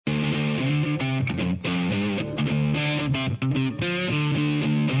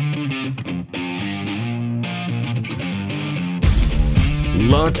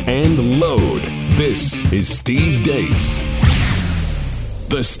lock, and load. This is Steve Deace.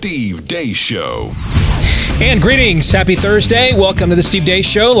 The Steve Deace Show. And greetings. Happy Thursday. Welcome to the Steve Deace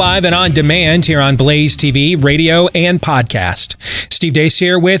Show, live and on demand here on Blaze TV, radio, and podcast. Steve Deace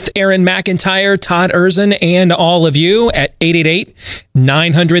here with Aaron McIntyre, Todd Erzin, and all of you at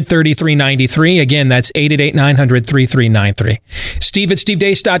 888-900-3393. Again, that's 888-900-3393. Steve at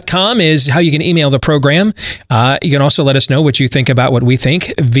stevedeace.com is how you can email the program. You can also let us know what you think about what we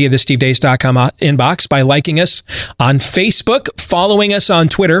think via the stevedeace.com inbox by liking us on Facebook, following us on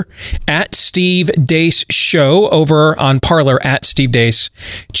Twitter at Steve Deace Show, over on Parler at Steve Deace.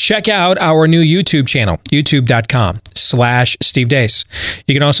 Check out our new YouTube channel, youtube.com/Steve Deace.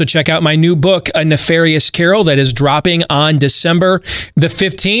 You can also check out my new book, A Nefarious Carol, that is dropping on December the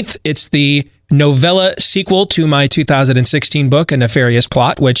 15th. It's the novella sequel to my 2016 book, A Nefarious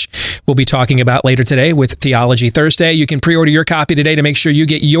Plot, which we'll be talking about later today with Theology Thursday. You can pre-order your copy today to make sure you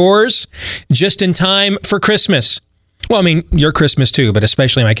get yours just in time for Christmas. Well, I mean, your Christmas too, but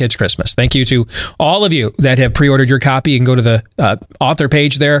especially my kids' Christmas. Thank you to all of you that have pre-ordered your copy. You can go to the author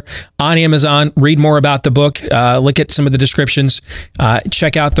page there on Amazon, read more about the book, look at some of the descriptions,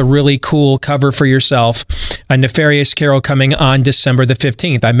 check out the really cool cover for yourself. A Nefarious Carol coming on December the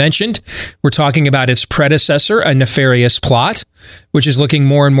 15th. I mentioned we're talking about its predecessor, A Nefarious Plot, which is looking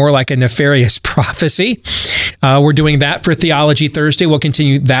more and more like a nefarious prophecy. We're doing that for Theology Thursday. We'll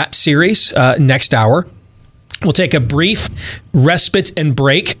continue that series next hour. We'll take a brief respite and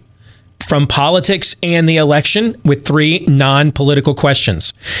break from politics and the election with 3 non-political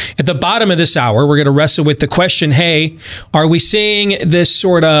questions. At the bottom of this hour, we're going to wrestle with the question, hey, are we seeing this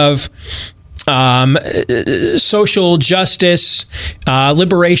sort of social justice,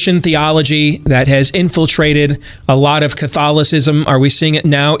 liberation theology that has infiltrated a lot of Catholicism? Are we seeing it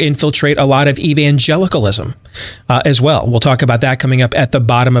now infiltrate a lot of evangelicalism as well? We'll talk about that coming up at the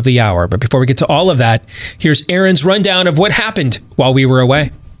bottom of the hour. But before we get to all of that, here's Aaron's rundown of what happened while we were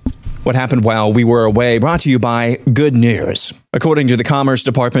away. What happened while we were away, brought to you by Good News. According to the Commerce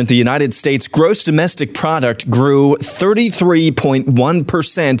Department, the United States gross domestic product grew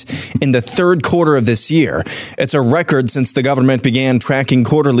 33.1% in the third quarter of this year. It's a record since the government began tracking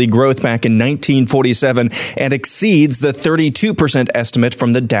quarterly growth back in 1947 and exceeds the 32% estimate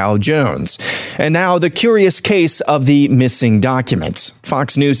from the Dow Jones. And now the curious case of the missing documents.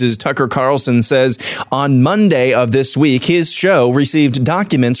 Fox News' Tucker Carlson says on Monday of this week, his show received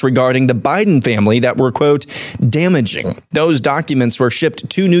documents regarding the Biden family that were, quote, damaging. Those documents were shipped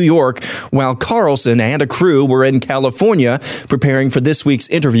to New York while Carlson and a crew were in California preparing for this week's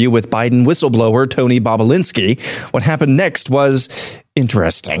interview with Biden whistleblower Tony Bobulinski. What happened next was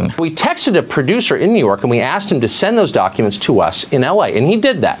interesting. We texted a producer in New York and we asked him to send those documents to us in LA, and he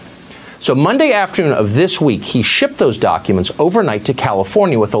did that. So Monday afternoon of this week, he shipped those documents overnight to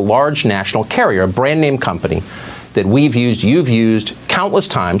California with a large national carrier, a brand name company that we've used, you've used countless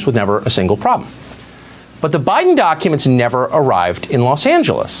times with never a single problem. But the Biden documents never arrived in Los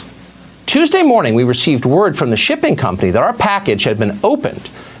Angeles. Tuesday morning, we received word from the shipping company that our package had been opened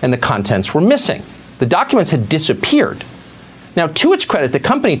and the contents were missing. The documents had disappeared. Now, to its credit, the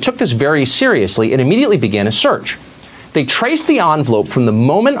company took this very seriously and immediately began a search. They traced the envelope from the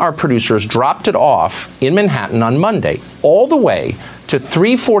moment our producers dropped it off in Manhattan on Monday all the way to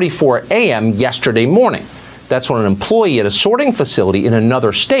 3:44 a.m. yesterday morning. That's when an employee at a sorting facility in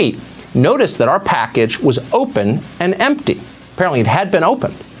another state noticed that our package was open and empty. Apparently it had been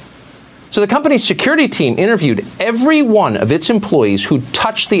opened. So the company's security team interviewed every one of its employees who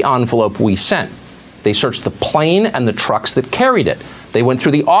touched the envelope we sent. They searched the plane and the trucks that carried it. They went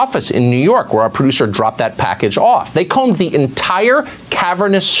through the office in New York where our producer dropped that package off. They combed the entire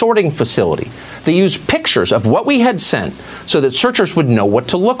cavernous sorting facility. They used pictures of what we had sent so that searchers would know what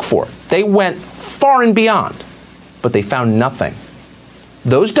to look for. They went far and beyond, but they found nothing.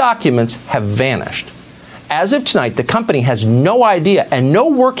 Those documents have vanished. As of tonight, the company has no idea and no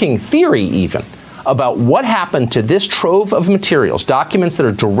working theory even about what happened to this trove of materials, documents that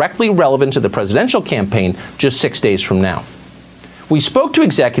are directly relevant to the presidential campaign just 6 days from now. We spoke to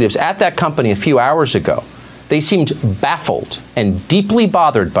executives at that company a few hours ago. They seemed baffled and deeply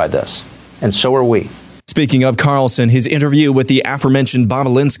bothered by this, and so are we. Speaking of Carlson, his interview with the aforementioned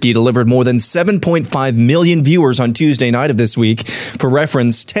Bobulinski delivered more than 7.5 million viewers on Tuesday night of this week. For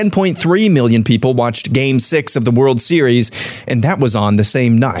reference, 10.3 million people watched Game 6 of the World Series, and that was on the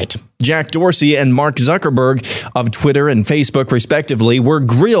same night. Jack Dorsey and Mark Zuckerberg of Twitter and Facebook, respectively, were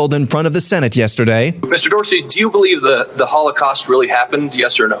grilled in front of the Senate yesterday. Mr. Dorsey, do you believe the Holocaust really happened,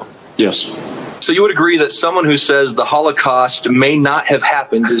 yes or no? Yes. So you would agree that someone who says the Holocaust may not have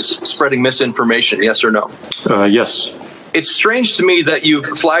happened is spreading misinformation, yes or no? Yes. It's strange to me that you've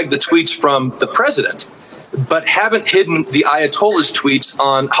flagged the tweets from the president, but haven't hidden the Ayatollah's tweets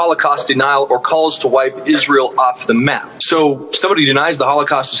on Holocaust denial or calls to wipe Israel off the map. So somebody who denies the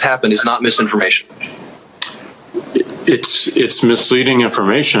Holocaust has happened is not misinformation. It's misleading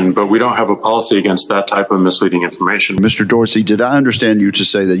information, but we don't have a policy against that type of misleading information. Mr. Dorsey, did I understand you to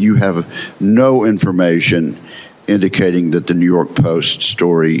say that you have no information indicating that the New York Post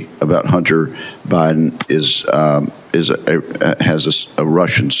story about Hunter Biden has a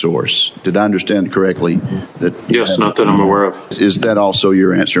Russian source? Did I understand correctly? Yes, not that I'm aware of. Is that also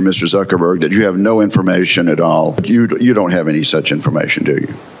your answer, Mr. Zuckerberg, that you have no information at all? You don't have any such information, do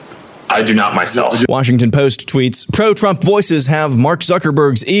you? I do not myself. Washington Post tweets, pro-Trump voices have Mark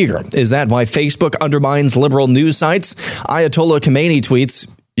Zuckerberg's ear. Is that why Facebook undermines liberal news sites? Ayatollah Khomeini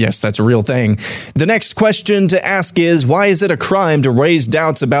tweets, yes, that's a real thing. The next question to ask is, why is it a crime to raise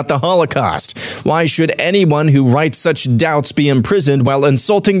doubts about the Holocaust? Why should anyone who writes such doubts be imprisoned while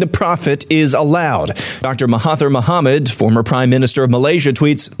insulting the Prophet is allowed? Dr. Mahathir Mohamad, former Prime Minister of Malaysia,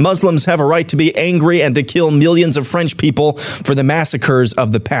 tweets, Muslims have a right to be angry and to kill millions of French people for the massacres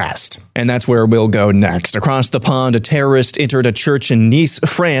of the past. And that's where we'll go next. Across the pond, a terrorist entered a church in Nice,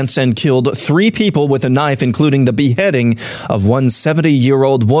 France, and killed 3 people with a knife, including the beheading of one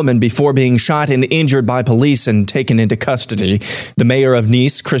 70-year-old woman before being shot and injured by police and taken into custody. The mayor of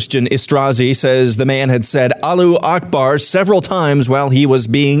Nice, Christian Estrazi, says the man had said Allahu Akbar several times while he was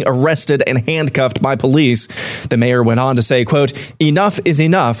being arrested and handcuffed by police. The mayor went on to say, quote, enough is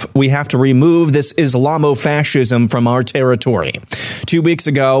enough. We have to remove this Islamo-fascism from our territory. 2 weeks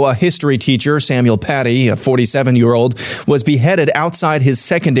ago, a history teacher, Samuel Paty, a 47-year-old, was beheaded outside his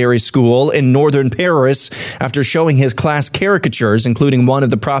secondary school in northern Paris after showing his class caricatures, including one of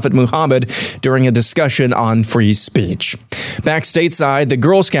the Prophet Muhammad, during a discussion on free speech. Back stateside, the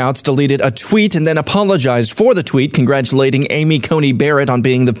Girl Scouts deleted a tweet and then apologized for the tweet, congratulating Amy Coney Barrett on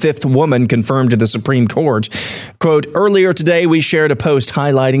being the 5th woman confirmed to the Supreme Court. Quote, earlier today, we shared a post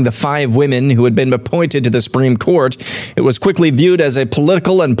highlighting the 5 women who had been appointed to the Supreme Court. It was quickly viewed as a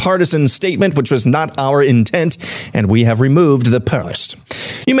political and partisan statement, which was not our intent, and we have removed the post.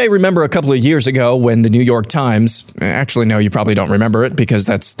 You may remember a couple of years ago when the New York Times, actually, no, you probably don't remember it because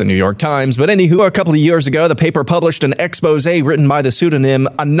that's the New York Times, but anywho, a couple of years ago, the paper published an expose written by the pseudonym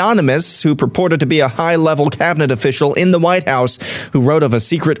Anonymous, who purported to be a high-level cabinet official in the White House who wrote of a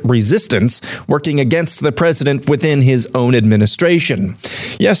secret resistance working against the president within his own administration.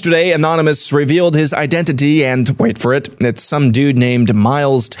 Yesterday, Anonymous revealed his identity and, wait for it, it's some dude named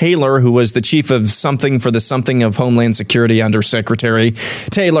Miles Taylor, who was the chief of something for the something of Homeland Security Undersecretary.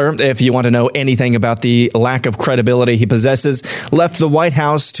 Taylor, if you want to know anything about the lack of credibility he possesses, left the White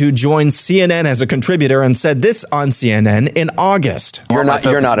House to join CNN as a contributor and said this on CNN in August. You're not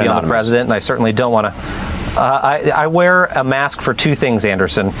anonymous. The president, and I certainly don't want to. I wear a mask for 2 things,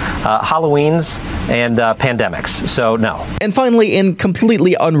 Anderson, Halloweens and pandemics, so no. And finally, in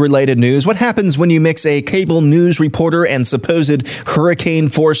completely unrelated news, what happens when you mix a cable news reporter and supposed hurricane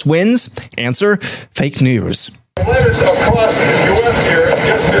force winds? Answer, fake news. Landed across the U.S. here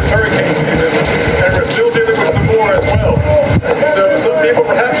just this hurricane season, and we're still dealing with some more as well. So some people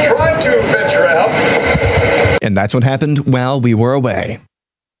perhaps tried to venture out. And that's what happened while we were away.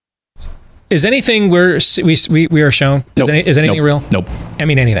 Is anything we are shown? Nope. Is anything real? Nope. I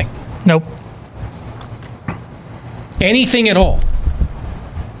mean, anything. Nope. Anything at all.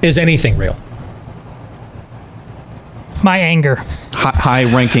 Is anything real? My anger.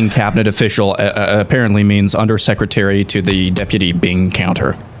 High-ranking cabinet official apparently means undersecretary to the deputy Bing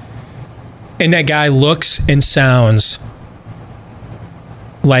counter. And that guy looks and sounds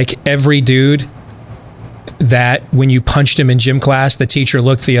like every dude that when you punched him in gym class, the teacher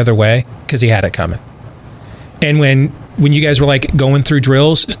looked the other way because he had it coming. And when you guys were like going through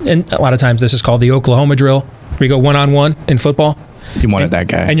drills, and a lot of times this is called the Oklahoma drill, where you go one-on-one in football. You wanted that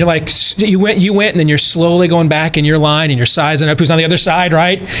guy. And you're like, you went, and then you're slowly going back in your line and you're sizing up who's on the other side,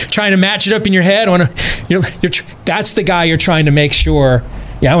 right? Trying to match it up in your head. That's the guy you're trying to make sure,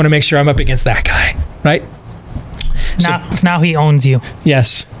 I want to make sure I'm up against that guy, right? Now he owns you.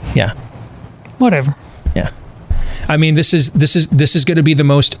 Yes. Yeah. Whatever. Yeah. I mean, this is going to be the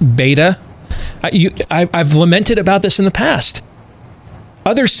most beta. I've lamented about this in the past.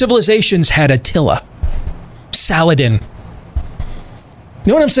 Other civilizations had Attila, Saladin. You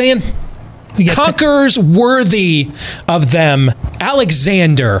know what I'm saying? Conquerors worthy of them.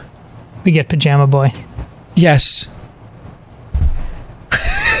 Alexander. We get Pajama Boy. Yes.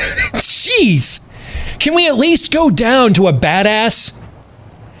 Jeez. Can we at least go down to a badass?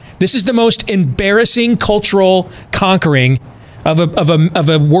 This is the most embarrassing cultural conquering of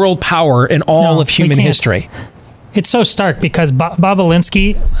a world power in all of human history. It's so stark because Bob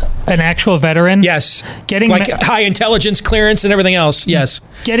Alinsky, an actual veteran, yes, getting like high intelligence clearance and everything else, yes,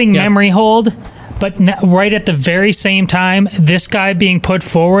 getting memory hold, but right at the very same time, this guy being put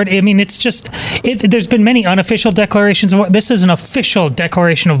forward. I mean, it's just there's been many unofficial declarations of war. This is an official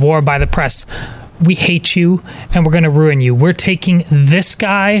declaration of war by the press. We hate you, and we're going to ruin you. We're taking this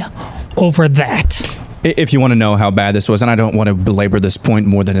guy over that. If you want to know how bad this was, and I don't want to belabor this point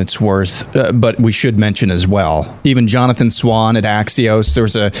more than it's worth, but we should mention as well, even Jonathan Swan at Axios, there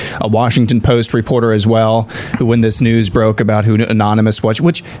was a Washington Post reporter as well, who when this news broke about who Anonymous was,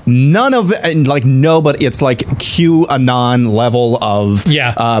 which none of, like nobody, it's like QAnon level of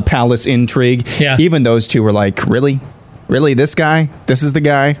palace intrigue. Yeah. Even those two were like, really? Really, this guy? This is the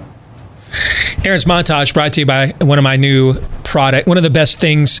guy? Aaron's Montage brought to you by one of my new product, one of the best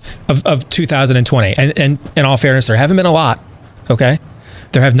things of 2020. And in all fairness, there haven't been a lot, okay?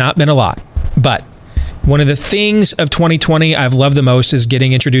 There have not been a lot. But one of the things of 2020 I've loved the most is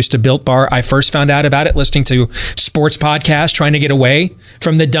getting introduced to Built Bar. I first found out about it listening to sports podcasts, trying to get away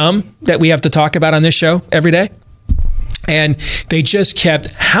from the dumb that we have to talk about on this show every day. And they just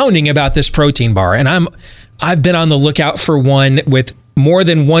kept hounding about this protein bar. And I've been on the lookout for one with more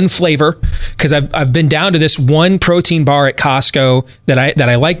than one flavor, because I've been down to this one protein bar at Costco that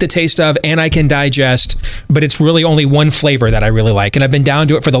I like the taste of and I can digest, but it's really only one flavor that I really like. And I've been down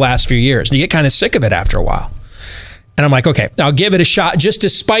to it for the last few years. And you get kind of sick of it after a while. And I'm like, okay, I'll give it a shot just to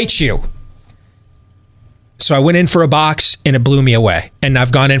spite you. So I went in for a box and it blew me away. And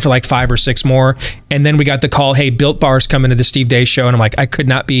I've gone in for like 5 or 6 more. And then we got the call, hey, Built Bar's coming to the Steve Deace Show. And I'm like, I could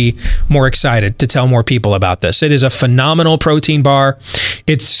not be more excited to tell more people about this. It is a phenomenal protein bar.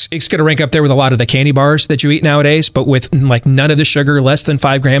 It's going to rank up there with a lot of the candy bars that you eat nowadays, but with like none of the sugar, less than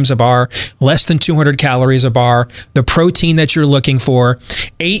 5 grams a bar, less than 200 calories a bar, the protein that you're looking for,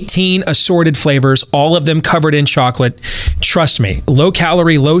 18 assorted flavors, all of them covered in chocolate. Trust me, low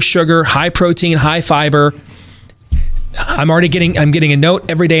calorie, low sugar, high protein, high fiber. I'm getting a note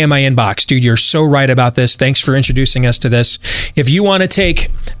every day in my inbox. Dude, you're so right about this. Thanks for introducing us to this. If you want to take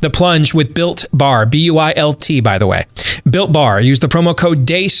the plunge with Built Bar, BUILT, by the way, Built Bar, use the promo code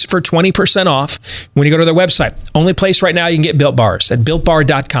DACE for 20% off when you go to their website. Only place right now you can get Built Bars at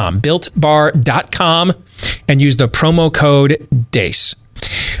BuiltBar.com, BuiltBar.com, and use the promo code DACE.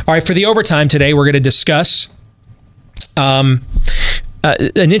 All right, for the overtime today, we're going to discuss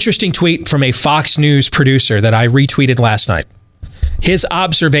an interesting tweet from a Fox News producer that I retweeted last night. His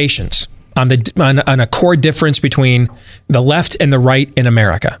observations on a core difference between the left and the right in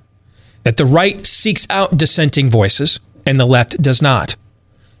America. That the right seeks out dissenting voices and the left does not.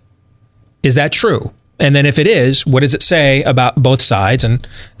 Is that true? And then if it is, what does it say about both sides? And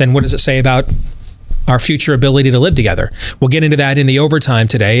then what does it say about our future ability to live together? We'll get into that in the overtime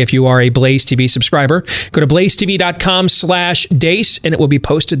today. If you are a Blaze TV subscriber, go to blazetv.com/Dace and it will be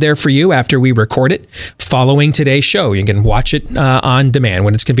posted there for you after we record it following today's show. You can watch it on demand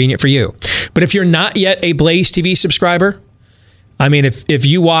when it's convenient for you. But if you're not yet a Blaze TV subscriber, I mean, if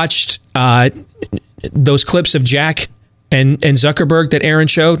you watched those clips of Jack and Zuckerberg that Aaron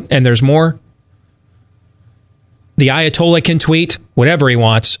showed, and there's more, the Ayatollah can tweet whatever he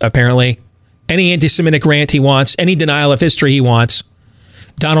wants, apparently. Any anti-Semitic rant he wants, any denial of history he wants.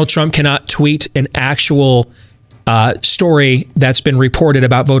 Donald Trump cannot tweet an actual story that's been reported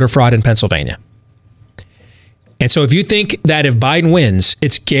about voter fraud in Pennsylvania. And so if you think that if Biden wins,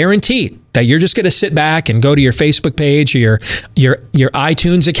 it's guaranteed that you're just going to sit back and go to your Facebook page or your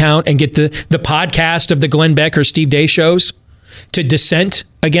iTunes account and get the podcast of the Glenn Beck or Steve Deace shows to dissent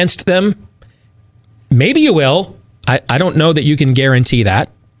against them, maybe you will. I don't know that you can guarantee that.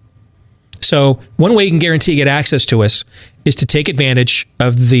 So one way you can guarantee you get access to us is to take advantage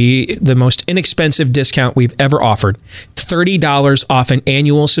of the most inexpensive discount we've ever offered. $30 off an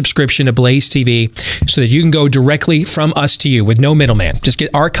annual subscription to Blaze TV so that you can go directly from us to you with no middleman. Just get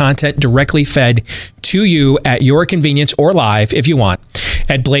our content directly fed to you at your convenience or live if you want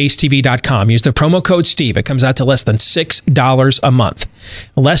at blazetv.com. Use the promo code Steve. It comes out to less than $6 a month.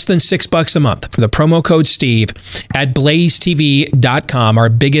 Less than $6 a month for the promo code Steve at blazetv.com, our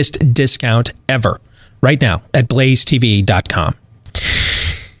biggest discount ever. Right now at blazetv.com.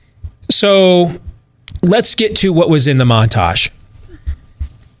 So let's get to what was in the montage.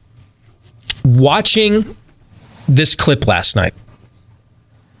 Watching this clip last night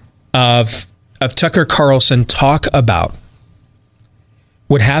of Tucker Carlson talk about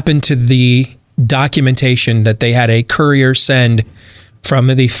what happened to the documentation that they had a courier send from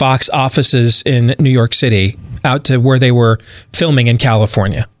the Fox offices in New York City out to where they were filming in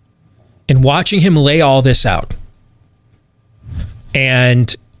California. And watching him lay all this out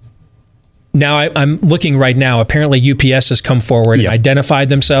and Now I'm looking right now. Apparently UPS has come forward and identified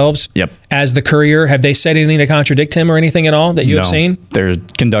themselves as the courier. Have they said anything to contradict him or anything at all that you have seen? They're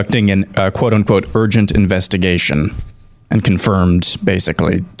conducting an quote unquote urgent investigation and confirmed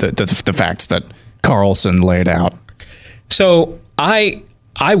basically the facts that Carlson laid out. So I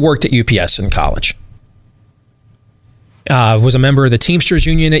worked at UPS in college. Was a member of the Teamsters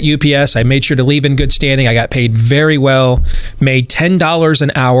Union at UPS. I made sure to leave in good standing. I got paid very well, made $10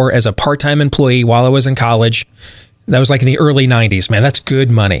 an hour as a part-time employee while I was in college. That was like in the early 90s, man. That's good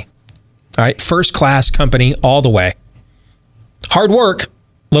money. All right. First class company all the way. Hard work,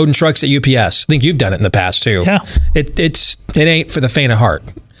 loading trucks at UPS. I think you've done it in the past too. Yeah. It ain't for the faint of heart,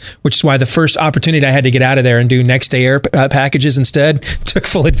 which is why the first opportunity I had to get out of there and do next day air packages instead, took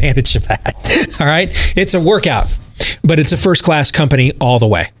full advantage of that. All right. It's a workout. But it's a first-class company all the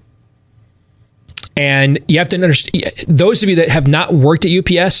way. And you have to understand, those of you that have not worked at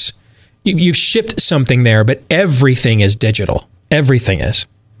UPS, you've shipped something there, but everything is digital. Everything is.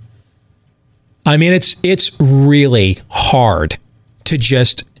 I mean, it's really hard to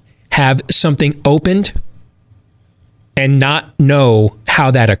just have something opened and not know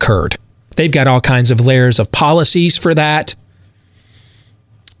how that occurred. They've got all kinds of layers of policies for that.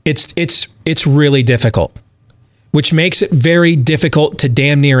 It's really difficult, which makes it very difficult to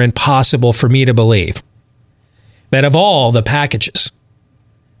damn near impossible for me to believe that of all the packages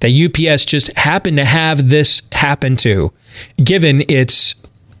that UPS just happened to have this happen to, given its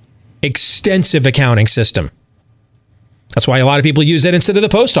extensive accounting system. That's why a lot of people use it instead of the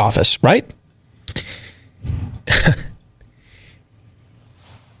post office, right?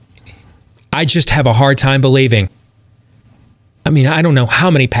 I just have a hard time believing. I mean, I don't know how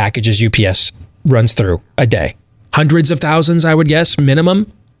many packages UPS runs through a day. Hundreds of thousands, I would guess,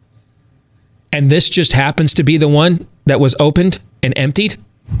 minimum. And this just happens to be the one that was opened and emptied.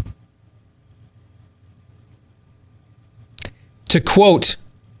 To quote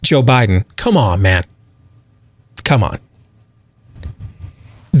Joe Biden, come on, man. Come on.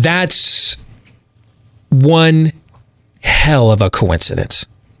 That's one hell of a coincidence.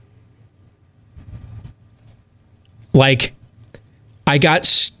 Like, I got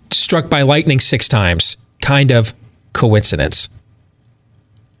struck by lightning 6 times. Kind of coincidence.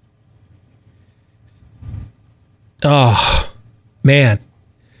 Oh, man.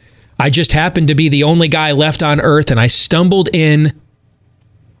 I just happened to be the only guy left on Earth, and I stumbled in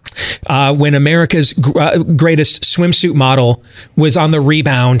when America's greatest swimsuit model was on the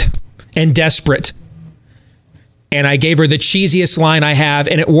rebound and desperate. And I gave her the cheesiest line I have,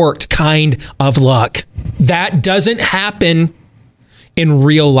 and it worked. Kind of luck. That doesn't happen in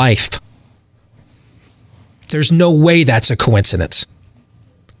real life. There's no way that's a coincidence.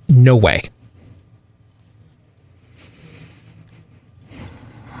 No way.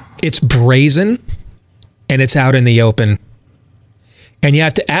 It's brazen and it's out in the open. And you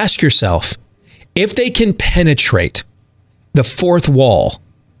have to ask yourself, if they can penetrate the fourth wall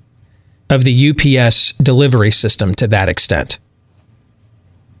of the UPS delivery system to that extent,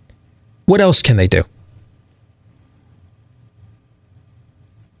 what else can they do?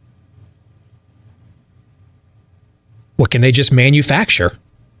 What can they just manufacture?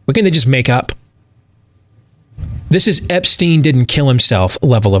 What can they just make up? This is Epstein didn't kill himself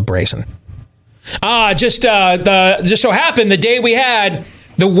level of brazen. Just so happened the day we had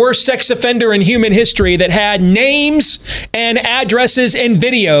the worst sex offender in human history that had names and addresses and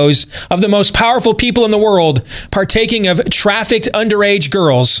videos of the most powerful people in the world partaking of trafficked underage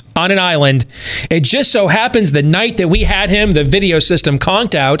girls on an island. It just so happens the night that we had him, the video system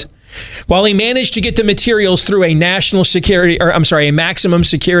conked out, while he managed to get the materials through a maximum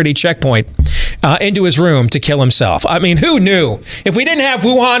security checkpoint into his room to kill himself. I mean, who knew? If we didn't have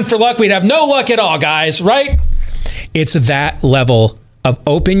Wuhan for luck, we'd have no luck at all, guys, right? It's that level of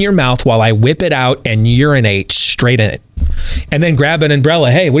open your mouth while I whip it out and urinate straight in it. And then grab an umbrella.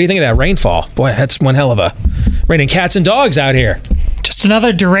 Hey, what do you think of that rainfall? Boy, that's one hell of a raining cats and dogs out here. Just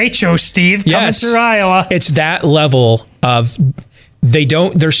another derecho, Steve, coming through Iowa. It's that level of...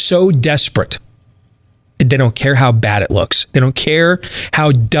 They're so desperate. They don't care how bad it looks. They don't care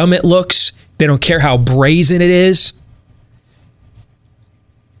how dumb it looks. They don't care how brazen it is.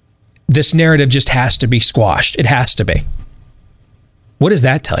 This narrative just has to be squashed. It has to be. What does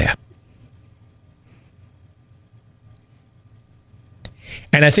that tell you?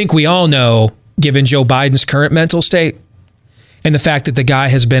 And I think we all know, given Joe Biden's current mental state and the fact that the guy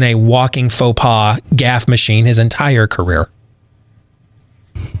has been a walking faux pas gaffe machine his entire career,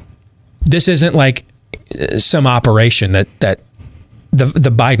 this isn't like some operation that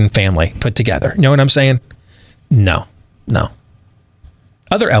the Biden family put together. You know what I'm saying? No.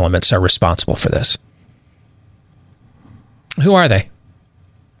 other elements are responsible for this. Who are they?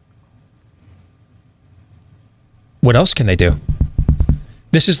 What else can they do?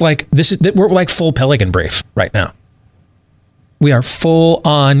 We're like full Pelican Brief right now. We are full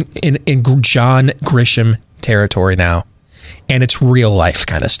on in John Grisham territory now, and it's real life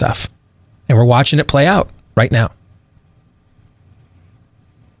kind of stuff, and we're watching it play out right now.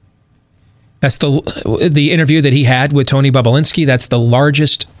 That's the interview that he had with Tony Bobulinski. That's the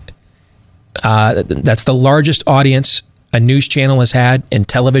largest. That's the largest audience a news channel has had in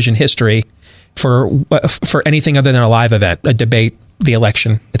television history for anything other than a live event, a debate, the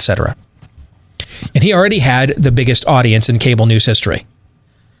election, etc. And he already had the biggest audience in cable news history,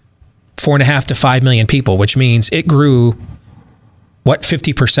 4.5 to 5 million people, which means it grew,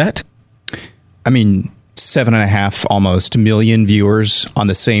 50%? I mean, 7.5 almost million viewers on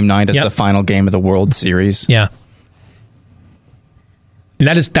the same night as the final game of the World Series. Yeah. And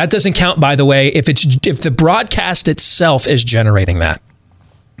that doesn't count, by the way, if the broadcast itself is generating that.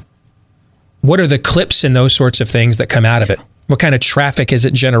 What are the clips and those sorts of things that come out of it? What kind of traffic is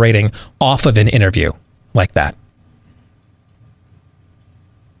it generating off of an interview like that?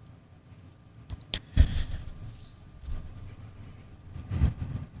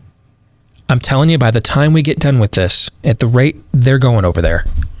 I'm telling you, by the time we get done with this, at the rate they're going over there,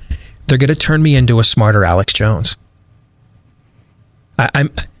 they're going to turn me into a smarter Alex Jones.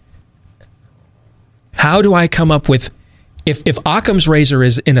 How do I come up with, if Occam's razor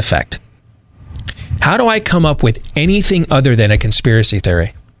is in effect, how do I come up with anything other than a conspiracy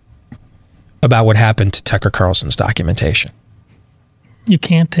theory about what happened to Tucker Carlson's documentation? You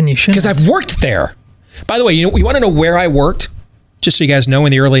can't and you shouldn't. Because I've worked there. By the way, you want to know where I worked? Just so you guys know,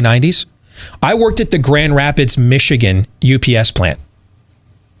 in the early 90s, I worked at the Grand Rapids, Michigan UPS plant,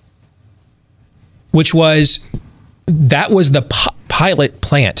 which was the pilot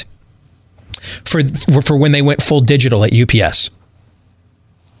plant for when they went full digital at UPS.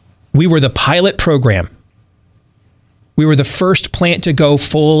 We were the pilot program. We were the first plant to go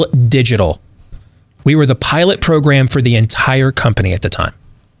full digital. We were the pilot program for the entire company at the time.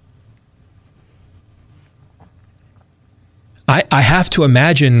 I have to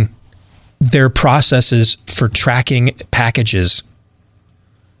imagine their processes for tracking packages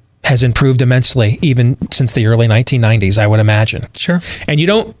has improved immensely, even since the early 1990s, I would imagine. Sure. And you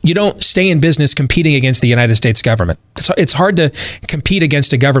don't stay in business competing against the United States government. So it's hard to compete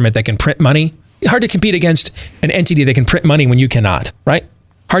against a government that can print money. Hard to compete against an entity that can print money when you cannot, right?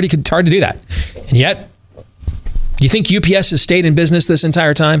 Hard to do that. And yet, you think UPS has stayed in business this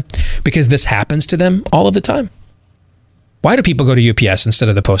entire time because this happens to them all of the time? Why do people go to UPS instead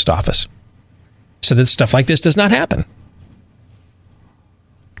of the post office? So that stuff like this does not happen.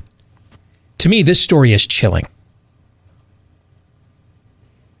 To me, this story is chilling.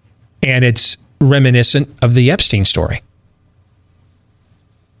 And it's reminiscent of the Epstein story.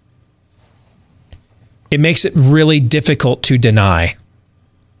 It makes it really difficult to deny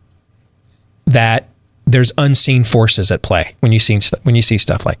that there's unseen forces at play when you see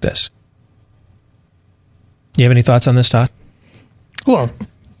stuff like this. You have any thoughts on this, Todd? Well,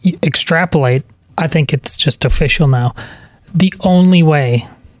 you extrapolate. I think it's just official now. The only way,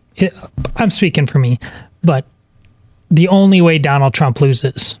 I'm speaking for me, but the only way Donald Trump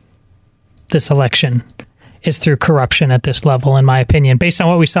loses this election is through corruption at this level, in my opinion. Based on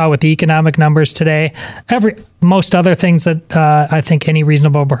what we saw with the economic numbers today, most other things that I think any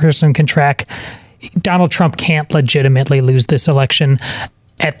reasonable person can track, Donald Trump can't legitimately lose this election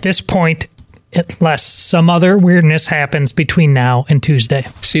at this point, unless some other weirdness happens between now and Tuesday.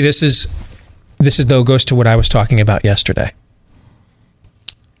 See, this is though goes to what I was talking about yesterday.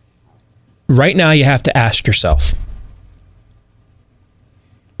 Right now, you have to ask yourself,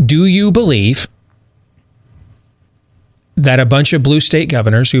 do you believe that a bunch of blue state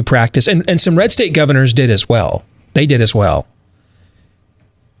governors who practice, and some red state governors did as well,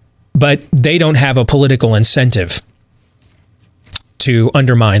 but they don't have a political incentive to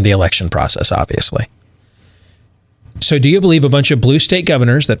undermine the election process, obviously. So do you believe a bunch of blue state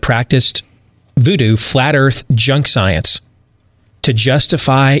governors that practiced voodoo, flat earth, junk science to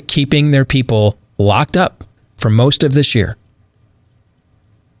justify keeping their people locked up for most of this year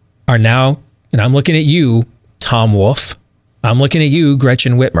are now, and I'm looking at you, Tom Wolfe, I'm looking at you,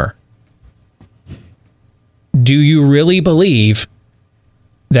 Gretchen Whitmer. Do you really believe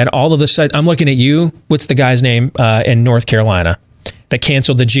that all of a sudden, I'm looking at you, what's the guy's name in North Carolina that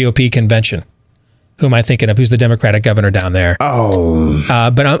canceled the GOP convention? Who am I thinking of? Who's the Democratic governor down there?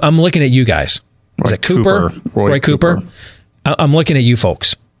 But I'm looking at you guys. Is it Cooper? Roy Cooper? I'm looking at you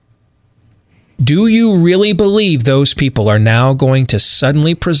folks. Do you really believe those people are now going to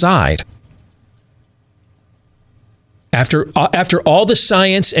suddenly preside after all the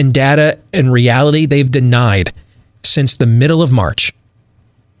science and data and reality they've denied since the middle of March?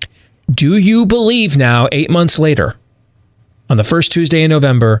 Do you believe now, 8 months later, on the first Tuesday in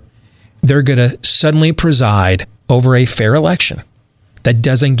November, they're going to suddenly preside over a fair election that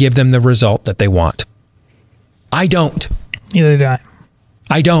doesn't give them the result that they want? I don't. Neither do I.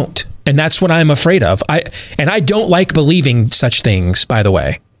 I don't. And that's what I'm afraid of. I don't like believing such things, by the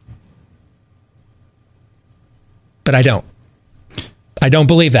way. But I don't. I don't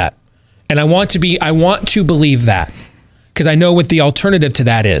believe that. And I want to believe that, because I know what the alternative to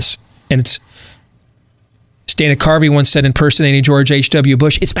that is. And it's, Dana Carvey once said, impersonating George H.W.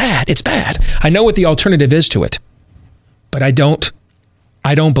 Bush, it's bad, it's bad. I know what the alternative is to it. But I don't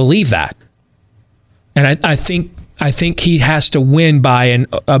believe that. And I think he has to win by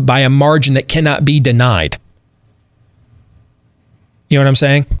a margin that cannot be denied. You know what I'm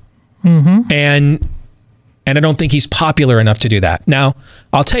saying? Mm-hmm. And I don't think he's popular enough to do that. Now,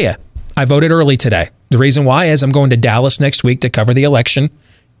 I'll tell you, I voted early today. The reason why is I'm going to Dallas next week to cover the election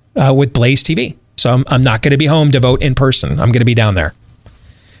with Blaze TV. So I'm not going to be home to vote in person. I'm going to be down there.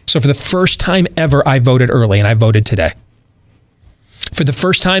 So for the first time ever, I voted early, and I voted today. For the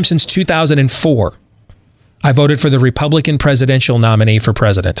first time since 2004, I voted for the Republican presidential nominee for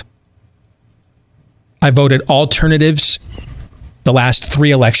president. I voted alternatives the last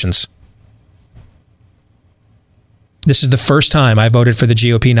 3 elections. This is the first time I voted for the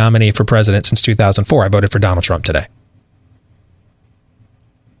GOP nominee for president since 2004. I voted for Donald Trump today.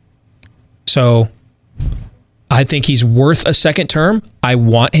 So I think he's worth a second term. I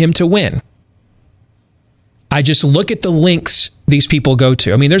want him to win. I just look at the links these people go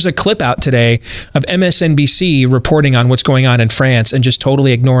to. I mean, there's a clip out today of MSNBC reporting on what's going on in France and just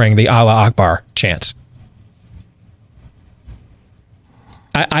totally ignoring the Allah Akbar chants.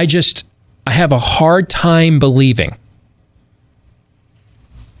 I have a hard time believing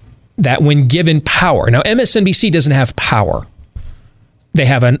that when given power, now MSNBC doesn't have power. They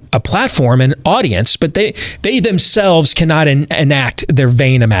have a platform, an audience, but they themselves cannot enact their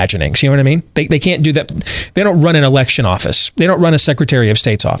vain imaginings. You know what I mean? They can't do that. They don't run an election office. They don't run a Secretary of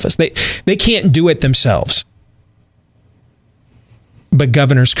State's office. They can't do it themselves. But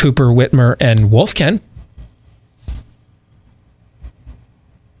Governors Cooper, Whitmer, and Wolf can.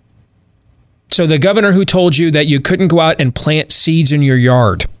 So the governor who told you that you couldn't go out and plant seeds in your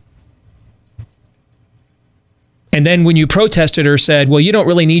yard, and then when you protested her, said, well, you don't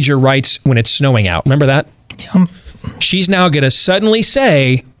really need your rights when it's snowing out. Remember that? Yeah. She's now going to suddenly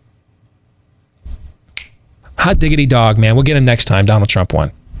say, hot diggity dog, man, we'll get him next time. Donald Trump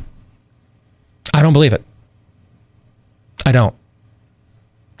won. I don't believe it. I don't.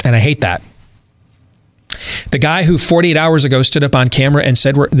 And I hate that. The guy who 48 hours ago stood up on camera and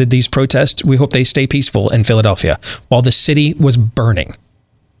said that these protests, we hope they stay peaceful in Philadelphia, while the city was burning.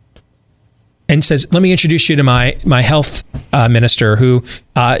 And says, let me introduce you to my health minister who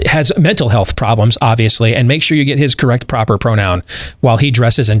has mental health problems, obviously, and make sure you get his correct proper pronoun while he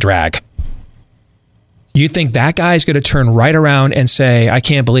dresses in drag. You think that guy's going to turn right around and say, I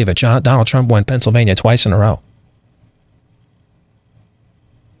can't believe it, Donald Trump won Pennsylvania twice in a row?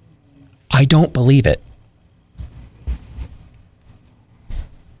 I don't believe it.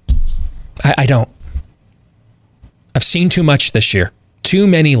 I don't. I've seen too much this year. Too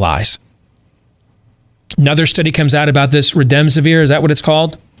many lies. Another study comes out about this remdesivir. Is that what it's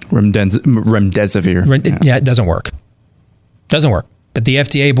called? Remdesivir. Yeah, it doesn't work. Doesn't work. But the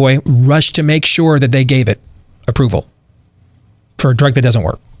FDA, boy, rushed to make sure that they gave it approval for a drug that doesn't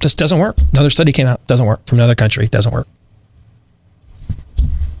work. Just doesn't work. Another study came out. Doesn't work. From another country. Doesn't work.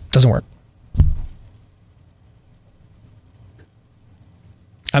 Doesn't work.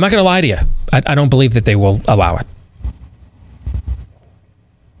 I'm not going to lie to you. I don't believe that they will allow it.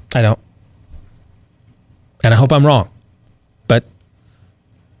 I don't. And I hope I'm wrong. But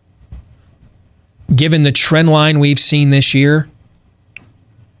given the trend line we've seen this year,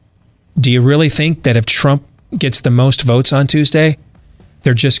 do you really think that if Trump gets the most votes on Tuesday,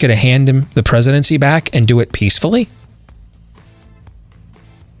 they're just going to hand him the presidency back and do it peacefully?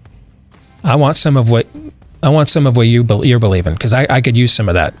 I want some of what you're believing, because I could use some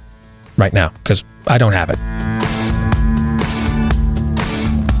of that right now, because I don't have it.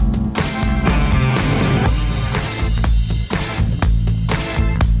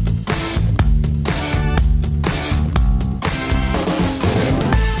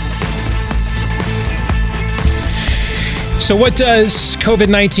 So what does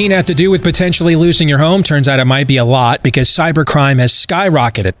COVID-19 have to do with potentially losing your home? Turns out it might be a lot, because cybercrime has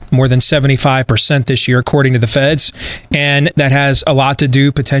skyrocketed more than 75% this year, according to the feds. And that has a lot to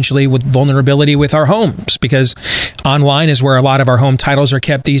do potentially with vulnerability with our homes, because online is where a lot of our home titles are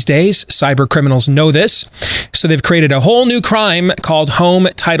kept these days. Cyber criminals know this. So they've created a whole new crime called home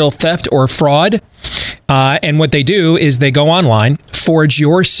title theft or fraud. And what they do is they go online, forge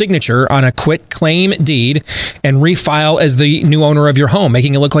your signature on a quit claim deed, and refile as the new owner of your home,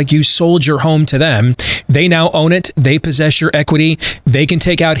 making it look like you sold your home to them. They now own it. They possess your equity. They can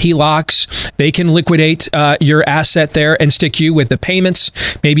take out HELOCs. They can liquidate your asset there and stick you with the payments.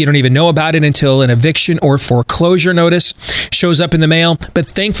 Maybe you don't even know about it until an eviction or foreclosure notice shows up in the mail. But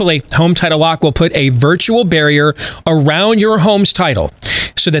thankfully, Home Title Lock will put a virtual barrier around your home's title,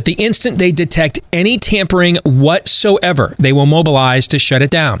 so that the instant they detect any tampering whatsoever, they will mobilize to shut it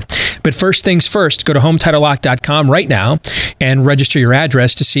down. But first things first, go to HomeTitleLock.com right now and register your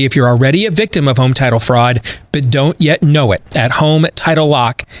address to see if you're already a victim of home title fraud, but don't yet know it, at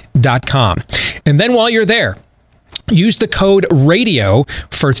HomeTitleLock.com. And then while you're there, use the code RADIO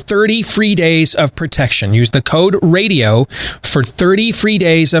for 30 free days of protection. Use the code RADIO for 30 free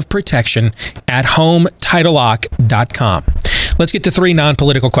days of protection at HomeTitleLock.com. Let's get to 3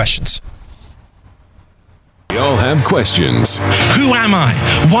 non-political questions. We all have questions. Who am I?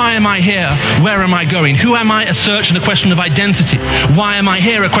 Why am I here? Where am I going? Who am I? A search and a question of identity. Why am I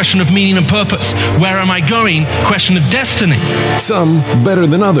here? A question of meaning and purpose. Where am I going? Question of destiny. Some better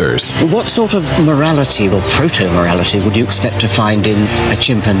than others. What sort of morality or proto-morality would you expect to find in a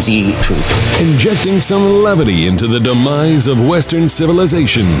chimpanzee troop? Injecting some levity into the demise of Western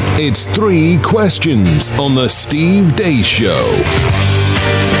civilization. It's 3 questions on the Steve Deace Show.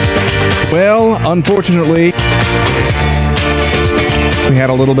 Well, unfortunately, we had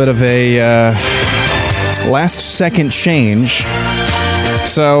a little bit of a last-second change.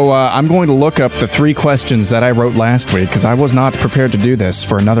 So I'm going to look up the 3 questions that I wrote last week, because I was not prepared to do this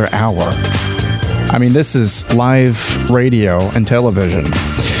for another hour. I mean, this is live radio and television.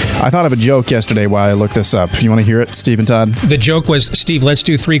 I thought of a joke yesterday while I looked this up. You want to hear it, Steve and Todd? The joke was, Steve, let's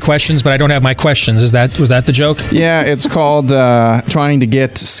do 3 questions, but I don't have my questions. Was that the joke? Yeah, it's called trying to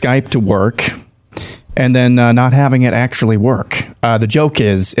get Skype to work and then not having it actually work. The joke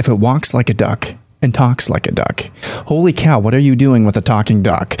is, if it walks like a duck and talks like a duck, holy cow, what are you doing with a talking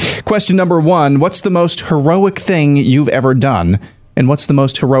duck? Question number 1, what's the most heroic thing you've ever done? And what's the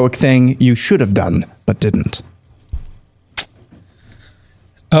most heroic thing you should have done but didn't?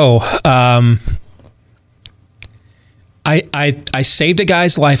 I saved a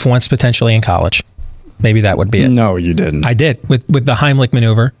guy's life once, potentially in college. Maybe that would be it. No, you didn't. I did with the Heimlich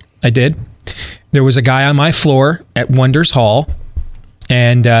maneuver. I did. There was a guy on my floor at Wonders Hall,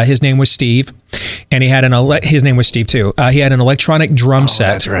 and his name was Steve, and he had his name was Steve too. He had an electronic drum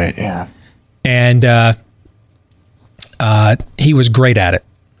set. That's right. Yeah. And he was great at it.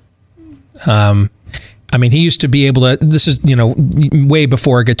 I mean, he used to be able to, this is, way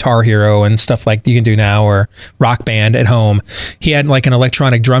before Guitar Hero and stuff like you can do now, or Rock Band at home. He had like an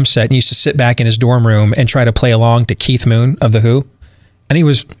electronic drum set and he used to sit back in his dorm room and try to play along to Keith Moon of The Who. And he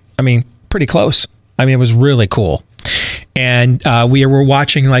was, pretty close. It was really cool. And we were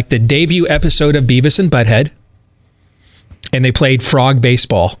watching like the debut episode of Beavis and Butthead, and they played frog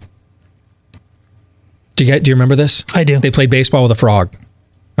baseball. Do you remember this? I do. They played baseball with a frog.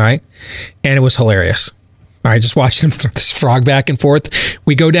 All right. And it was hilarious. All right, just watching him throw this frog back and forth.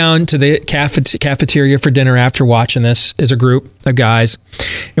 We go down to the cafeteria for dinner after watching this as a group of guys,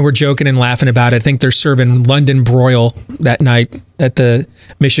 and we're joking and laughing about it. I think they're serving London broil that night at the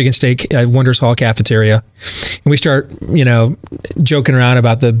Michigan State Wonders Hall cafeteria. And we start, joking around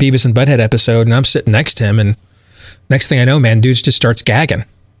about the Beavis and Butthead episode, and I'm sitting next to him, and next thing I know, man, dude just starts gagging.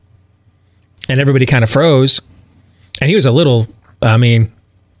 And everybody kind of froze. And he was a little,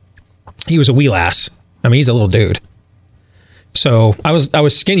 he was a wee lass. He's a little dude. So I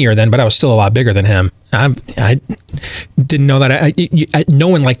was skinnier then, but I was still a lot bigger than him. I didn't know that. No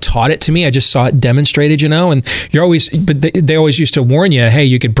one taught it to me. I just saw it demonstrated, and they always used to warn you, hey,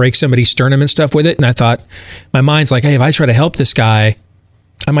 you could break somebody's sternum and stuff with it. And I thought, my mind's like, hey, if I try to help this guy,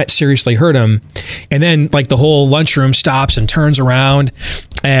 I might seriously hurt him. And then the whole lunchroom stops and turns around,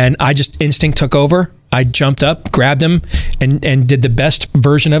 and instinct took over. I jumped up, grabbed him, and did the best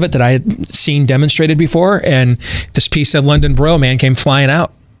version of it that I had seen demonstrated before. And this piece of London broil, man, came flying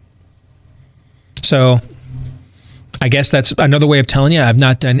out. So I guess that's another way of telling you I've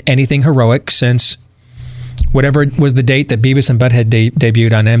not done anything heroic since whatever was the date that Beavis and Butthead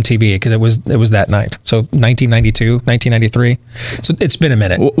debuted on MTV, because it was that night. So 1992, 1993. So it's been a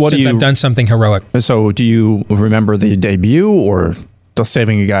minute since I've done something heroic. So do you remember the debut or just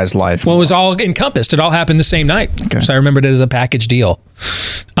saving a guy's life? Well, it was all encompassed. It all happened the same night. Okay. So I remembered it as a package deal.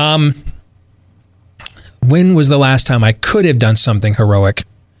 When was the last time I could have done something heroic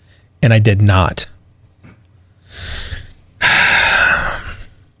and I did not?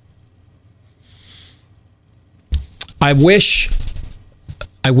 I wish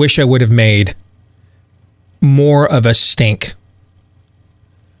I would have made more of a stink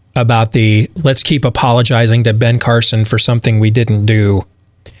about the let's keep apologizing to Ben Carson for something we didn't do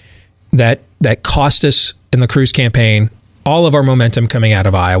that cost us in the Cruz campaign all of our momentum coming out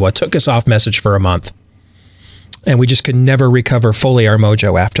of Iowa, took us off message for a month, and we just could never recover fully our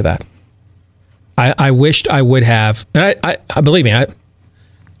mojo after that. I wished I would have, and I believe me,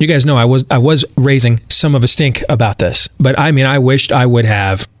 you guys know I was raising some of a stink about this, but I mean, I wished I would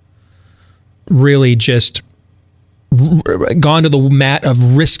have really just gone to the mat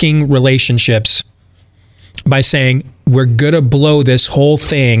of risking relationships by saying, we're going to blow this whole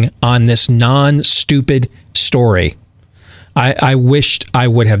thing on this non-stupid story. I wished I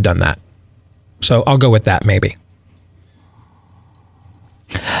would have done that. So I'll go with that, maybe.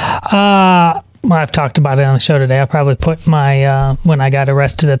 Well, I've talked about it on the show today. I'll probably put my, when I got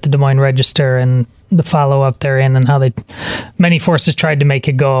arrested at the Des Moines Register and the follow-up therein, and how many forces tried to make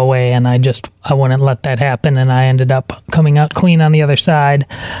it go away, and I wouldn't let that happen, and I ended up coming out clean on the other side.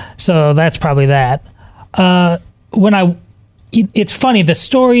 So that's probably that. It's funny, the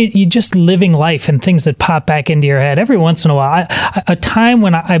story, you just living life and things that pop back into your head every once in a while. A time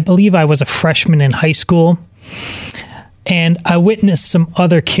when I believe I was a freshman in high school, and I witnessed some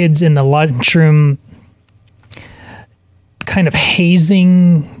other kids in the lunchroom kind of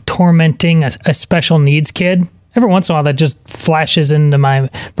hazing, tormenting a special needs kid. Every once in a while that just flashes into my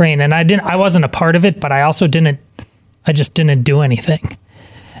brain. And I wasn't a part of it, but I just didn't do anything.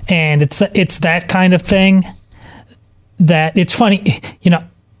 And it's that kind of thing that it's funny,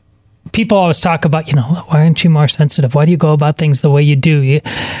 people always talk about, why aren't you more sensitive? Why do you go about things the way you do?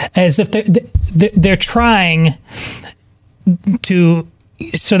 As if they're trying to,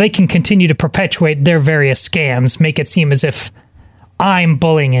 so they can continue to perpetuate their various scams, make it seem as if I'm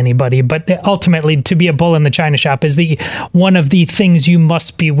bullying anybody. But ultimately, to be a bull in the china shop is one of the things you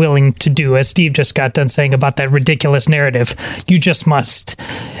must be willing to do. As Steve just got done saying about that ridiculous narrative, you just must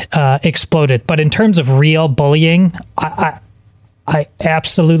explode it. But in terms of real bullying, I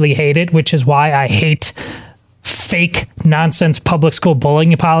absolutely hate it, which is why I hate fake nonsense public school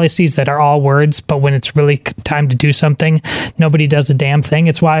bullying policies that are all words, but when it's really time to do something, nobody does a damn thing.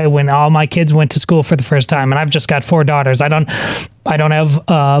 It's why when all my kids went to school for the first time, and I've just got 4 daughters, I don't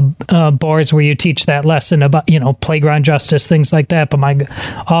have boards where you teach that lesson about playground justice, things like that. But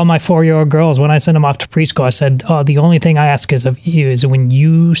all my 4-year-old girls, when I send them off to preschool, I said, the only thing I ask of you is when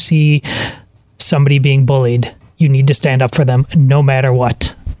you see somebody being bullied, you need to stand up for them, no matter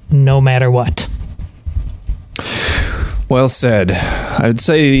what. No matter what. Well said. I'd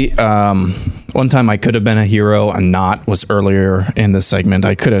say one time I could have been a hero and not was earlier in the segment.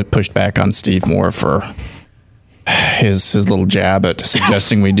 I could have pushed back on Steve Moore for his little jab at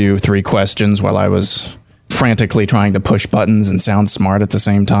suggesting we do 3 questions while I was frantically trying to push buttons and sound smart at the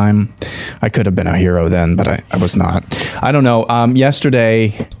same time. I could have been a hero then, but I was not. I don't know.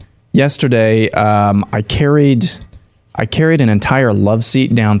 Yesterday, I carried an entire love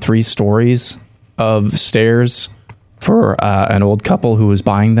seat down 3 stories of stairs for an old couple who was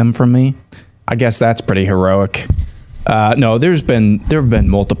buying them from me. I guess that's pretty heroic. No, there have been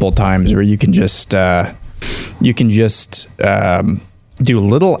multiple times where you can just do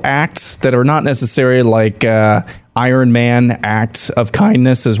little acts that are not necessarily like Iron Man acts of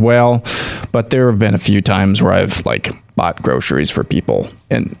kindness as well, but there have been a few times where I've bought groceries for people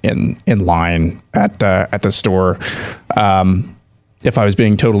in line at the store. If I was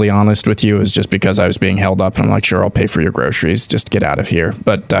being totally honest with you, it was just because I was being held up and I'm like, sure, I'll pay for your groceries. Just get out of here.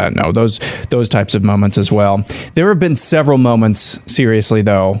 But no, those types of moments as well. There have been several moments, seriously,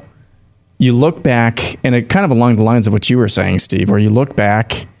 though. You look back, and it kind of along the lines of what you were saying, Steve, where you look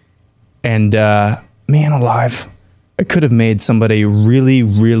back and, man alive, I could have made somebody really,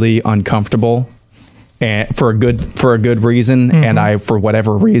 really uncomfortable and for a good reason. Mm-hmm. And I, for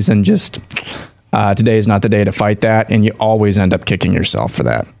whatever reason, just... today is not the day to fight that, and you always end up kicking yourself for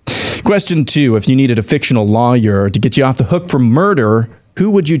that. Question 2, if you needed a fictional lawyer to get you off the hook for murder, who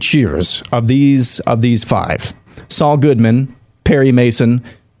would you choose of these 5? Saul Goodman, Perry Mason,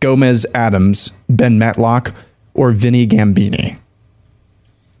 Gomez Adams, Ben Matlock, or Vinnie Gambini?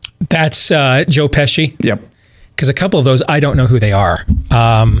 That's Joe Pesci. Yep. because a couple of those, I don't know who they are.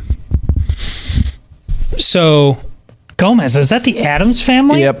 So Gomez, is that the Addams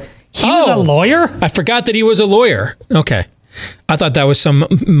family? Yep. He was a lawyer? I forgot that he was a lawyer. Okay. I thought that was some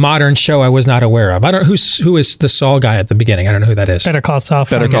modern show I was not aware of. I don't who is the Saul guy at the beginning. I don't know who that is. Better Call Saul.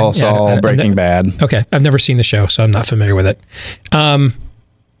 Better Call Saul, Breaking Bad. Okay. I've never seen the show, so I'm not familiar with it.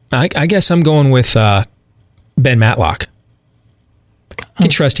 I guess I'm going with Ben Matlock. You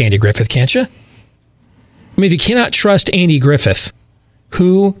can trust Andy Griffith, can't you? I mean, if you cannot trust Andy Griffith,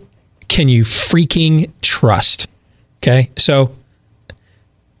 who can you freaking trust? Okay, so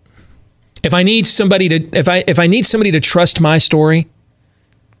if I need somebody to trust my story,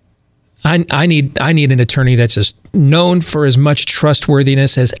 I need an attorney that's as known for as much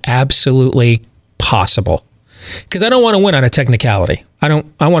trustworthiness as absolutely possible. Because I don't want to win on a technicality. I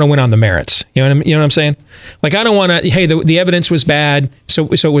want to win on the merits. You know what I'm saying? Like, I don't want to, hey, the evidence was bad, so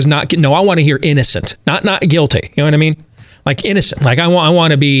it was not, no, I want to hear innocent, not guilty. You know what I mean? Like innocent. Like I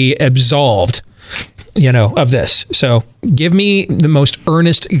want to be absolved, of this. So give me the most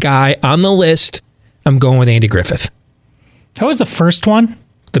earnest guy on the list. I'm going with Andy Griffith. Who was the first one?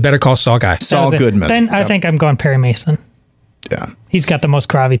 The Better Call Saul guy. Saul Goodman. Ben, I think I'm going Perry Mason. Yeah. He's got the most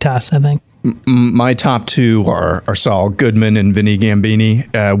gravitas, I think. My top two are Saul Goodman and Vinny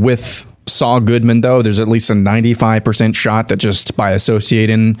Gambini. With Saul Goodman, though, there's at least a 95% shot that just by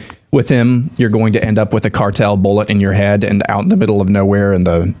associating with him, you're going to end up with a cartel bullet in your head and out in the middle of nowhere in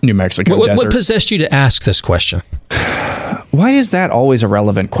the New Mexico desert. What possessed you to ask this question? Why is that always a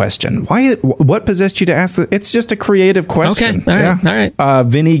relevant question? What possessed you to ask that? It's just a creative question. Okay, all right.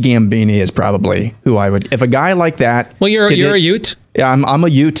 Vinny Gambini is probably who I would. If a guy like that, well, you're a Ute. Yeah, I'm a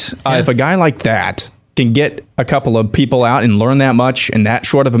Ute. Yeah. If a guy like that can get a couple of people out and learn that much in that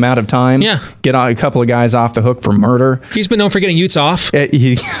short of amount of time, get a couple of guys off the hook for murder. He's been known for getting Utes off.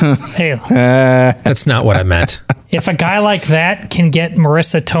 Hey, that's not what I meant. If a guy like that can get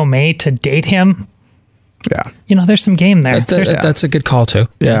Marissa Tomei to date him. Yeah. There's some game there. That's a good call, too.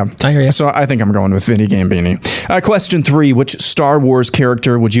 Yeah. I hear you. So I think I'm going with Vinny Gambini. Question 3, which Star Wars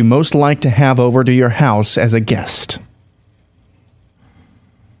character would you most like to have over to your house as a guest?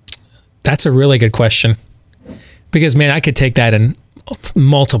 That's a really good question. Because, man, I could take that in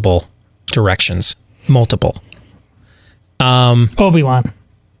multiple directions. Multiple. Obi-Wan.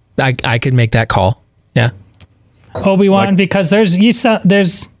 I could make that call. Yeah. Obi-Wan, because there's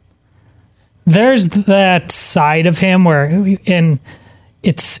that side of him where, and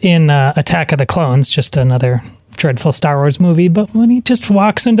it's in Attack of the Clones, just another dreadful Star Wars movie, but when he just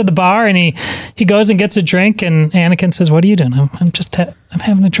walks into the bar and he goes and gets a drink and Anakin says, "What are you doing?" I'm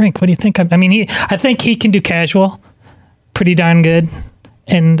having a drink. What do you think? I think he can do casual pretty darn good.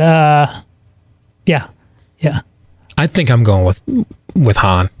 And yeah. I think I'm going with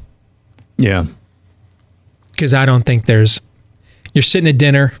Han. Yeah. Because I don't think you're sitting at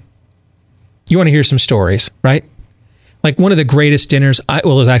dinner, you want to hear some stories, right? Like one of the greatest dinners, it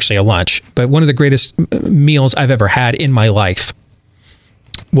was actually a lunch, but one of the greatest meals I've ever had in my life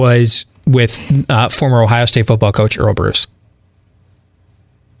was with former Ohio State football coach Earl Bruce.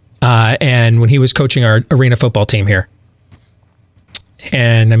 And when he was coaching our arena football team here.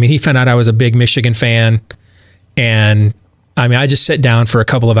 And he found out I was a big Michigan fan. And I just sat down for a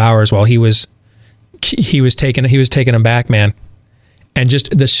couple of hours while he was taking them back, man. And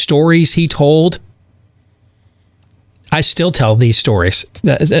just the stories he told, I still tell these stories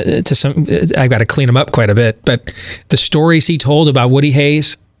to some. I've got to clean them up quite a bit, but the stories he told about Woody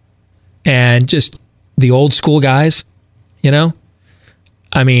Hayes and just the old school guys, that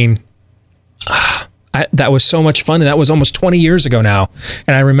was so much fun, and that was almost 20 years ago now,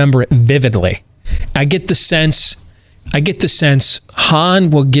 and I remember it vividly. I get the sense Han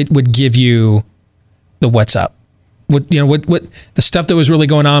would give you the what's up. What the stuff that was really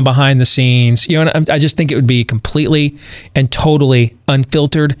going on behind the scenes, I just think it would be completely and totally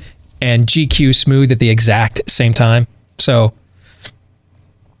unfiltered and GQ smooth at the exact same time. So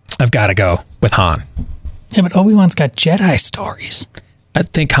I've got to go with Han. Yeah, but Obi-Wan's got Jedi stories. I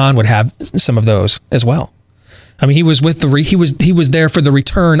think Han would have some of those as well. He was he was there for the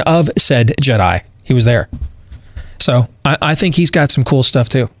return of said Jedi. He was there. So I think he's got some cool stuff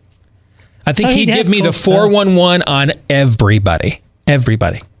too. I think he'd give me the 411 on everybody.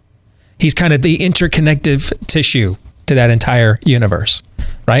 Everybody. He's kind of the interconnective tissue to that entire universe,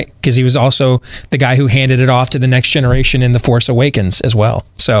 right? Because he was also the guy who handed it off to the next generation in The Force Awakens as well.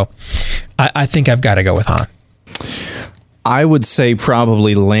 So I think I've got to go with Han. I would say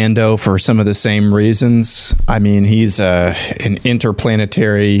probably Lando for some of the same reasons. I mean, he's an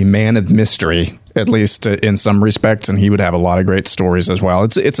interplanetary man of mystery, at least in some respects, and he would have a lot of great stories as well.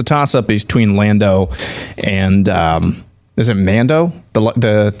 It's a toss-up between Lando and is it Mando,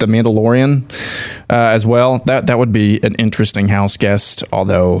 the Mandalorian as well? That would be an interesting house guest,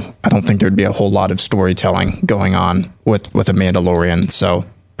 although I don't think there'd be a whole lot of storytelling going on with a Mandalorian. So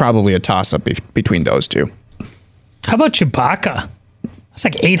probably a toss-up between those two. How about Chewbacca? That's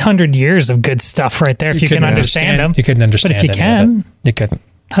like 800 years of good stuff right there. If you can understand him, you couldn't understand. But if you can, you couldn't.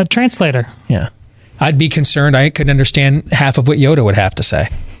 A translator. Yeah, I'd be concerned. I couldn't understand half of what Yoda would have to say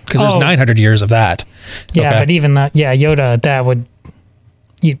because there's 900 years of that. Yeah, but even that, Yoda, that would.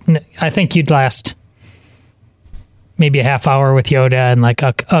 I think you'd last maybe a half hour with Yoda and like,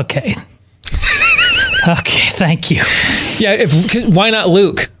 okay, thank you. Yeah, why not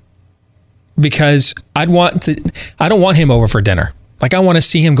Luke? Because I don't want him over for dinner. Like I want to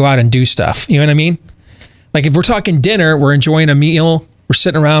see him go out and do stuff. You know what I mean? Like if we're talking dinner, we're enjoying a meal, we're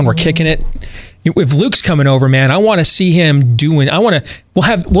sitting around, we're kicking it. If Luke's coming over, man, I want to see him doing. We'll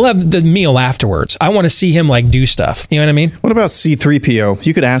have the meal afterwards. I want to see him like do stuff. You know what I mean? What about C-3PO?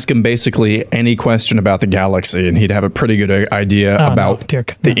 You could ask him basically any question about the galaxy, and he'd have a pretty good idea about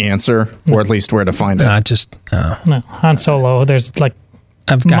the answer, or at least where to find it. No, Han Solo. There's like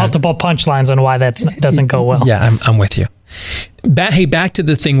multiple punchlines on why that doesn't go well. Yeah, I'm with you. Back to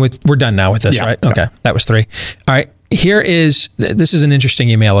the thing we're done now with this, right? Okay, that was 3. All right, this is an interesting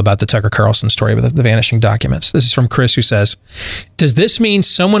email about the Tucker Carlson story with the vanishing documents. This is from Chris, who says, does this mean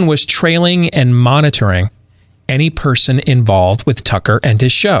someone was trailing and monitoring any person involved with Tucker and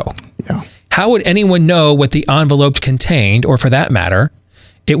his show? Yeah. How would anyone know what the envelope contained, or for that matter,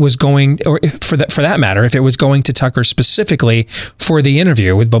 if it was going to Tucker specifically for the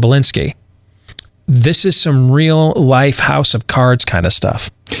interview with Bobulinski? This is some real life House of Cards kind of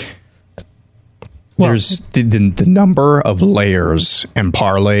stuff. There's the number of layers and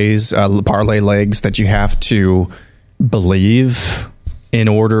parlay legs that you have to believe in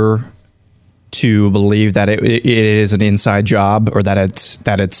order to believe that it is an inside job, or that it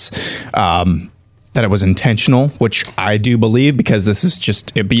was intentional, which I do believe, because this is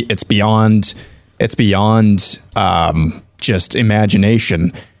just it's beyond just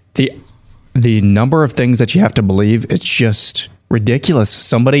imagination. The number of things that you have to believe, it's just ridiculous.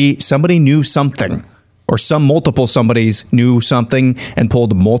 Somebody knew something, or multiple somebodies knew something and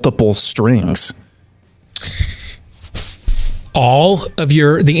pulled multiple strings. All of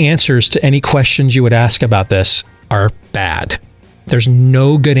the answers to any questions you would ask about this are bad. There's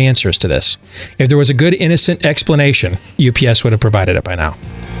no good answers to this. If there was a good, innocent explanation, UPS would have provided it by now.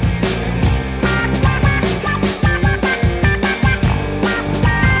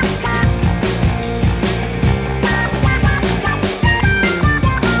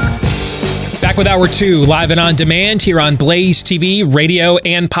 Back with Hour 2, live and on demand here on Blaze TV, radio,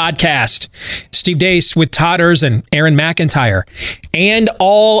 and podcast. Steve Deace with Todd Erzin, Aaron McIntyre, and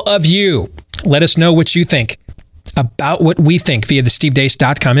all of you. Let us know what you think about what we think via the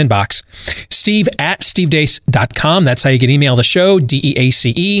stevedeace.com inbox. Steve@stevedeace.com. That's how you can email the show,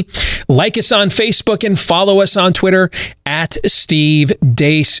 DEACE. Like us on Facebook and follow us on Twitter @Steve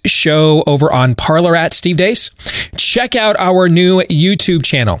Deace Show, over on Parler @Steve Deace. Check out our new YouTube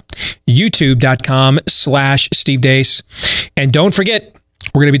channel, youtube.com/Steve Deace. And don't forget,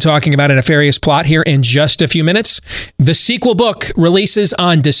 we're going to be talking about a Nefarious Plot here in just a few minutes. The sequel book releases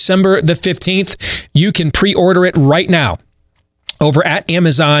on December the 15th. You can pre-order it right now over at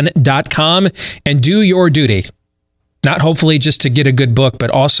Amazon.com and do your duty. Not hopefully just to get a good book, but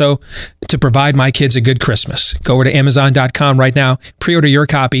also to provide my kids a good Christmas. Go over to Amazon.com right now. Pre-order your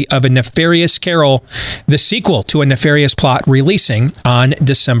copy of A Nefarious Carol, the sequel to A Nefarious Plot, releasing on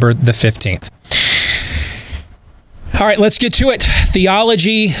December the 15th. All right, let's get to it.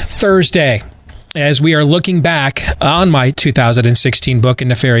 Theology Thursday, as we are looking back on my 2016 book, A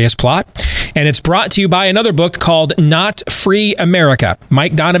Nefarious Plot. And it's brought to you by another book called Not Free America.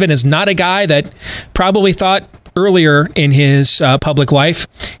 Mike Donovan is not a guy that probably thought earlier in his public life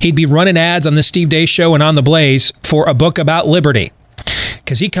he'd be running ads on the Steve Deace Show and on the Blaze for a book about liberty,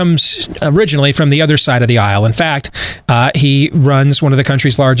 because he comes originally from the other side of the aisle. In fact, he runs one of the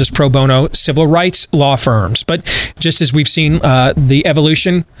country's largest pro bono civil rights law firms. But just as we've seen the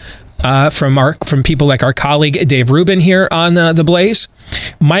evolution from people like our colleague Dave Rubin here on the Blaze,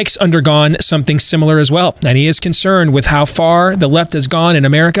 Mike's undergone something similar as well. And he is concerned with how far the left has gone in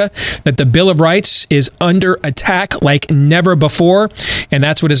America, that the Bill of Rights is under attack like never before. And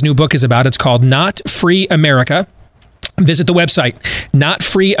that's what his new book is about. It's called Not Free America. Visit the website,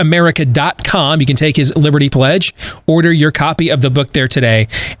 notfreeamerica.com. You can take his Liberty Pledge. Order your copy of the book there today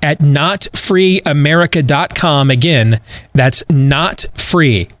at notfreeamerica.com. Again, that's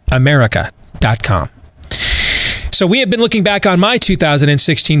notfreeamerica.com. So we have been looking back on my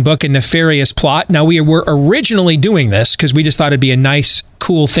 2016 book, A Nefarious Plot. Now, we were originally doing this because we just thought it'd be a nice,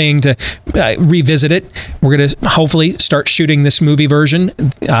 cool thing to revisit it. We're going to hopefully start shooting this movie version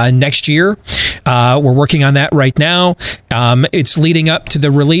next year. We're working on that right now. It's leading up to the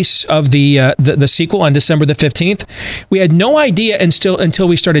release of the sequel on December the 15th. We had no idea until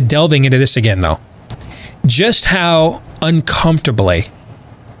we started delving into this again, though, just how uncomfortably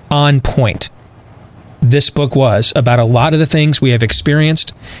on point this book was about a lot of the things we have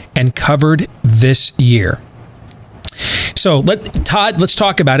experienced and covered this year. So, Todd, let's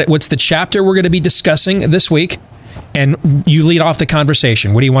talk about it. What's the chapter we're going to be discussing this week? And you lead off the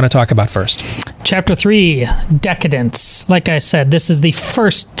conversation. What do you want to talk about first? Chapter 3, Decadence. Like I said, this is the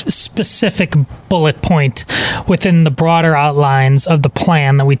first specific bullet point within the broader outlines of the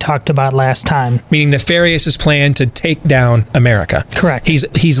plan that we talked about last time. Meaning Nefarious' plan to take down America. Correct.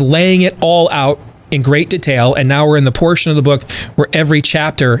 He's laying it all out in great detail, and now we're in the portion of the book where every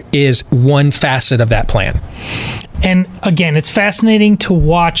chapter is one facet of that plan. And again, it's fascinating to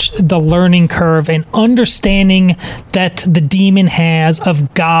watch the learning curve and understanding that the demon has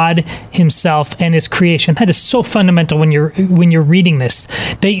of God himself and his creation. That is so fundamental when you're reading this.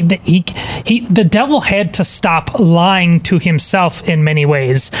 The devil had to stop lying to himself in many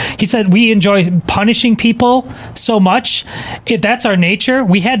ways. He said, we enjoy punishing people so much. That's our nature.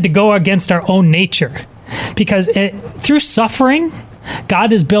 We had to go against our own nature because through suffering,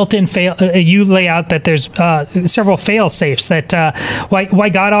 God has built in you lay out that there's several fail safes that why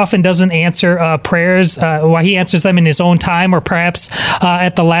God often doesn't answer prayers, why he answers them in his own time or perhaps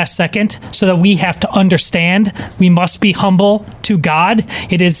at the last second, so that we have to understand we must be humble to God.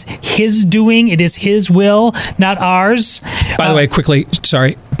 It is his doing, it is his will, not ours. By the way, quickly,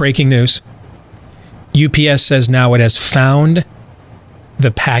 sorry, breaking news. UPS says now it has found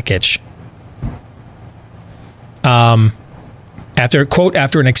the package.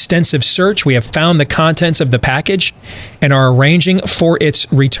 After an extensive search, we have found the contents of the package and are arranging for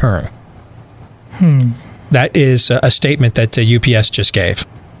its return. That is a statement that UPS just gave.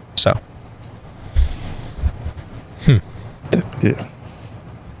 So, yeah.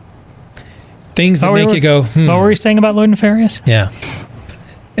 Things that make you go, What were we saying about Lord Nefarious? Yeah.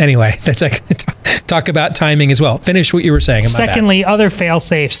 Anyway, that's talk about timing as well. Finish what you were saying. Secondly, other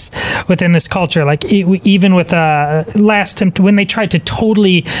fail-safes within this culture, like even with when they tried to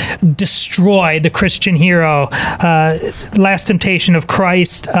totally destroy the Christian hero, Last Temptation of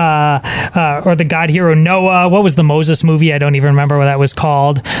Christ, or the God hero Noah. What was the Moses movie? I don't even remember what that was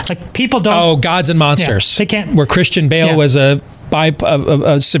called. Like people don't. Oh, Gods and Monsters. Yeah, they can't. Where Christian Bale was a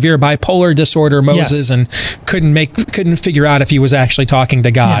severe bipolar disorder, Moses, and couldn't figure out if he was actually talking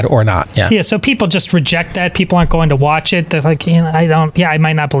to God or not. Yeah. So people just reject that. People aren't going to watch it. They're like, I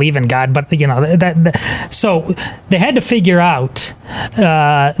might not believe in God, but so they had to figure out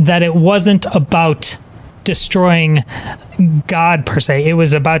that it wasn't about destroying God per se. It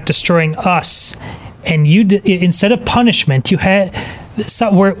was about destroying us. And instead of punishment, you had.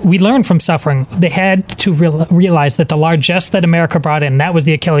 We learned from suffering. They had to realize that the largesse that America brought in, that was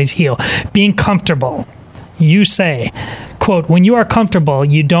the Achilles heel. Being comfortable. You say, quote, when you are comfortable,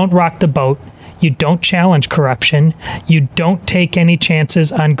 you don't rock the boat, you don't challenge corruption, you don't take any chances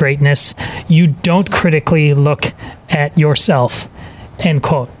on greatness, you don't critically look at yourself, end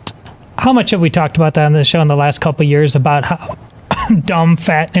quote. How much have we talked about that on the show in the last couple of years about how dumb,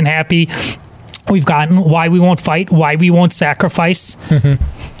 fat, and happy we've gotten, why we won't fight, why we won't sacrifice.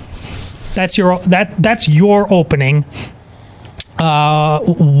 That's your opening.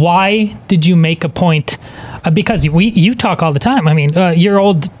 Why did you make a point? Because you talk all the time. I mean, your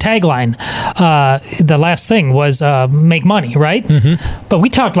old tagline, the last thing was make money, right? Mm-hmm. But we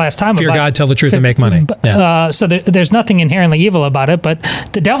talked last time Fear about God, tell the truth, and make money. So there's nothing inherently evil about it, but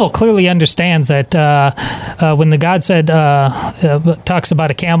the devil clearly understands that when the God said, talks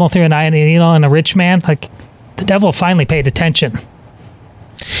about a camel through an eye and a needle and a rich man, like the devil finally paid attention.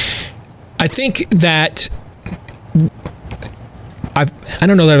 I think that I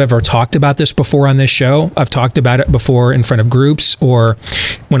don't know that I've ever talked about this before on this show. I've talked about it before in front of groups or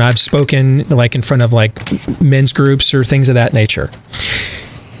when I've spoken like in front of like men's groups or things of that nature.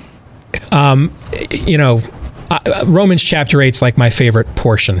 Romans chapter 8 is like my favorite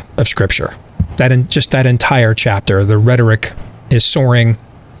portion of Scripture. That entire chapter, the rhetoric is soaring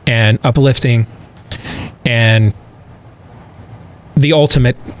and uplifting, and the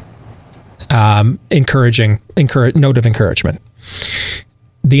ultimate encouraging note of encouragement.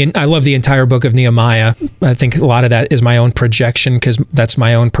 I love the entire book of Nehemiah. I think a lot of that is my own projection because that's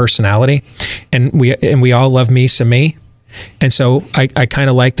my own personality, and we all love me some me, and so I kind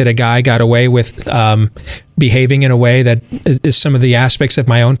of like that a guy got away with behaving in a way that is some of the aspects of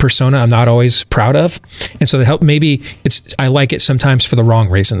my own persona I'm not always proud of, and so to help I like it sometimes for the wrong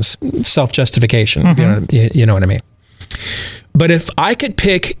reasons, self-justification. Mm-hmm. You know what I mean. But if I could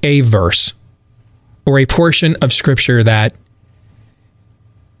pick a verse or a portion of Scripture that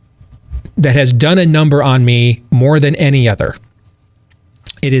has done a number on me more than any other,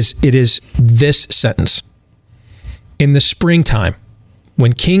 it is this sentence. In the springtime,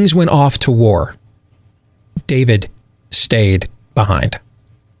 when kings went off to war, David stayed behind.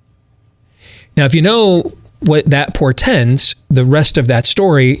 Now, if you know what that portends, the rest of that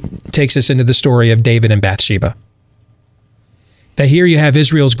story takes us into the story of David and Bathsheba. That here you have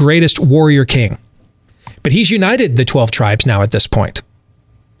Israel's greatest warrior king, but he's united the 12 tribes now at this point.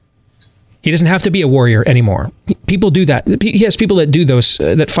 He doesn't have to be a warrior anymore. People do that. He has people that do those,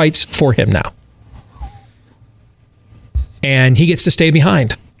 that fights for him now. And he gets to stay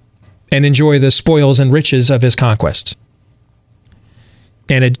behind and enjoy the spoils and riches of his conquests.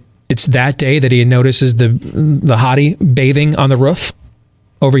 And it's that day that he notices the hottie bathing on the roof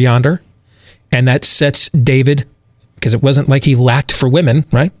over yonder. And that sets David, because it wasn't like he lacked for women,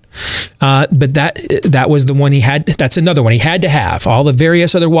 right? But that was the one he had. That's another one he had to have. All the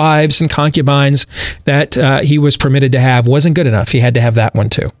various other wives and concubines that he was permitted to have wasn't good enough. He had to have that one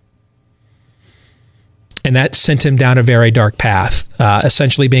too. And that sent him down a very dark path,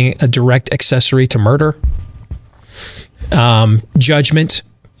 essentially being a direct accessory to murder, judgment,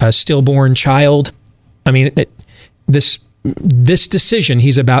 a stillborn child. I mean, this decision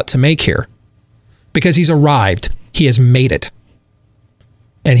he's about to make here, because he's arrived, he has made it.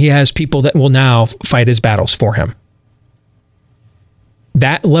 And he has people that will now fight his battles for him.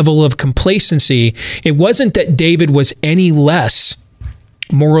 That level of complacency, it wasn't that David was any less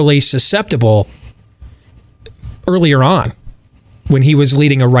morally susceptible earlier on when he was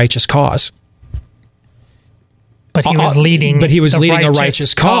leading a righteous cause. But he was leading a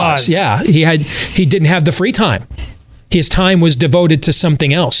righteous cause. Yeah, he didn't have the free time. His time was devoted to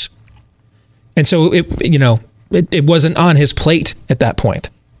something else. And so it wasn't on his plate at that point.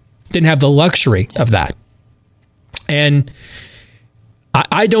 Didn't have the luxury of that. And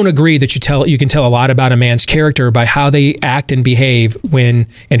I don't agree that you can tell a lot about a man's character by how they act and behave and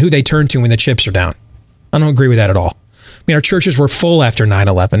who they turn to when the chips are down. I don't agree with that at all. I mean, our churches were full after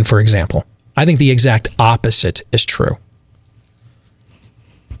 9/11, for example. I think the exact opposite is true.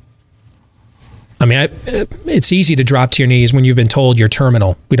 I mean, it's easy to drop to your knees when you've been told you're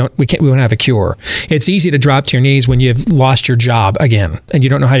terminal. We don't have a cure. It's easy to drop to your knees when you've lost your job again and you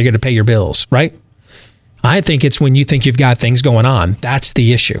don't know how you're going to pay your bills, right? I think it's when you think you've got things going on. That's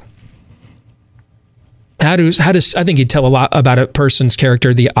the issue. I think you'd tell a lot about a person's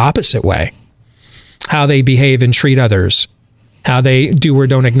character the opposite way. How they behave and treat others. How they do or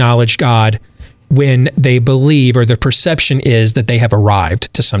don't acknowledge God when they believe, or the perception is that they have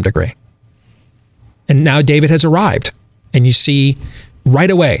arrived to some degree. And now David has arrived, and you see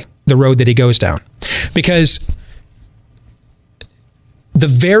right away the road that he goes down. Because the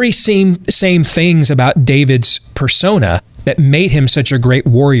very same things about David's persona that made him such a great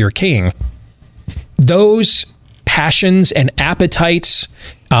warrior king, those passions and appetites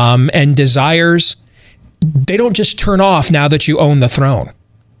and desires, they don't just turn off now that you own the throne.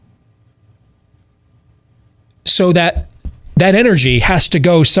 So that energy has to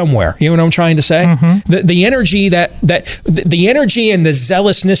go somewhere. You know what I'm trying to say? Mm-hmm. The energy the energy and the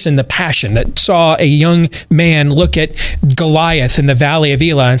zealousness and the passion that saw a young man look at Goliath in the Valley of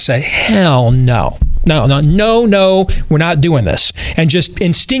Elah and say, hell no. No, we're not doing this. And just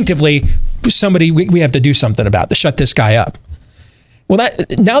instinctively, we have to do something about this, shut this guy up. Well,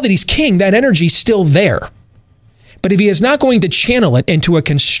 now that he's king, that energy's still there. But if he is not going to channel it into a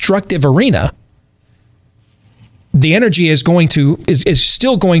constructive arena, the energy is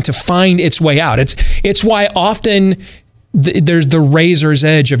still going to find its way out. It's why often there's the razor's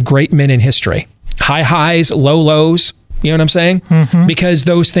edge of great men in history. High highs, low lows. You know what I'm saying? Mm-hmm. Because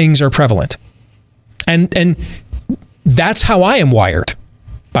those things are prevalent. And that's how I am wired,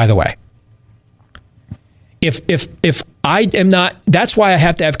 by the way. If I am not, that's why I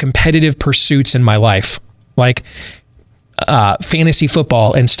have to have competitive pursuits in my life, like fantasy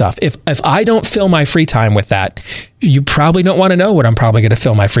football and stuff. If I don't fill my free time with that, you probably don't want to know what I'm probably going to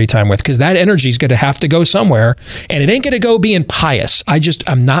fill my free time with, because that energy is going to have to go somewhere, and it ain't going to go being pious.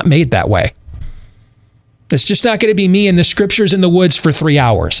 I'm not made that way. It's just not going to be me in the scriptures in the woods for 3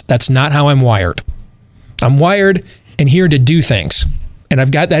 hours. That's not how I'm wired. I'm wired and here to do things. And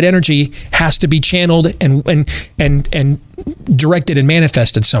I've got that energy has to be channeled and directed and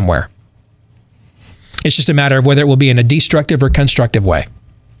manifested somewhere. It's just a matter of whether it will be in a destructive or constructive way.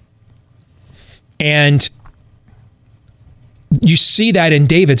 And you see that in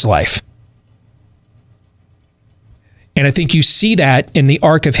David's life. And I think you see that in the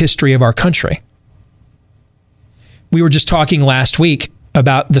arc of history of our country. We were just talking last week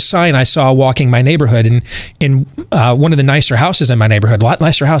about the sign I saw walking my neighborhood in one of the nicer houses in my neighborhood, a lot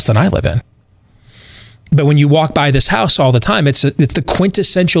nicer house than I live in. But when you walk by this house all the time, it's the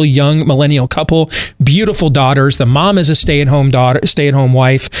quintessential young millennial couple, beautiful daughters. The mom is a stay-at-home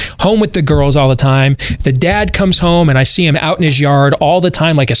wife, home with the girls all the time. The dad comes home and I see him out in his yard all the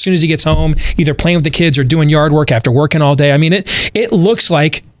time, like as soon as he gets home, either playing with the kids or doing yard work after working all day. I mean, it looks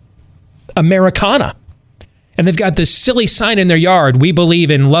like Americana. And they've got this silly sign in their yard. We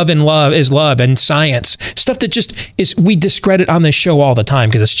believe in love and love is love and science. Stuff that just is, we discredit on this show all the time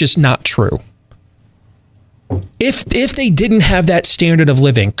because it's just not true. If they didn't have that standard of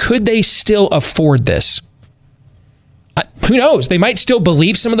living, could they still afford this? Who knows? They might still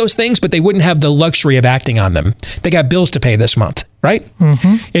believe some of those things, but they wouldn't have the luxury of acting on them. They got bills to pay this month, right?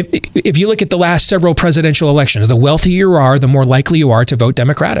 Mm-hmm. If you look at the last several presidential elections, the wealthier you are, the more likely you are to vote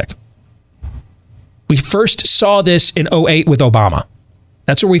Democratic. We first saw this in 2008 with Obama.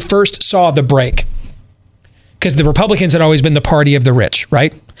 That's where we first saw the break. Because the Republicans had always been the party of the rich,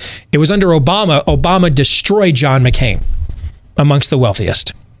 right? It was under Obama. Obama destroyed John McCain amongst the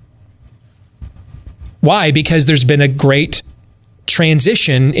wealthiest. Why? Because there's been a great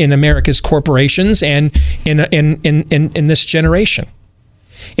transition in America's corporations and in this generation.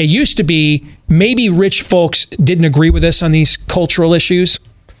 It used to be maybe rich folks didn't agree with us on these cultural issues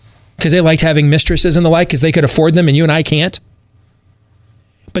because they liked having mistresses and the like because they could afford them and you and I can't.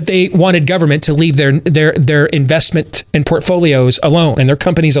 But they wanted government to leave their investment and portfolios alone and their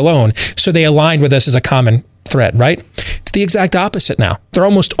companies alone. So they aligned with us as a common thread, right? It's the exact opposite now. They're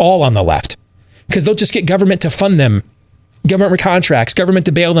almost all on the left because they'll just get government to fund them, government contracts, government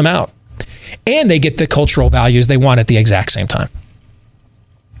to bail them out. And they get the cultural values they want at the exact same time.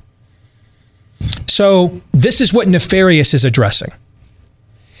 So this is what Nefarious is addressing,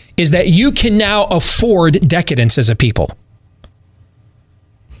 is that you can now afford decadence as a people.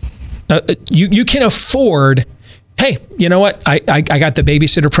 You can afford, hey, you know what? I got the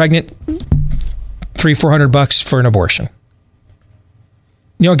babysitter pregnant, $300-400 for an abortion.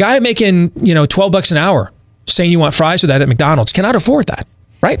 You know, a guy making, $12 an hour saying you want fries with that at McDonald's cannot afford that,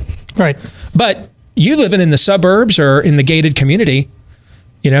 right? Right. But you living in the suburbs or in the gated community,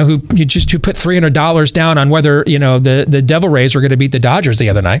 who put $300 down on whether, the Devil Rays were going to beat the Dodgers the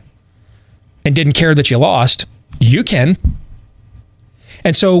other night and didn't care that you lost, you can.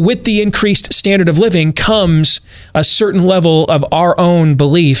 And so with the increased standard of living comes a certain level of our own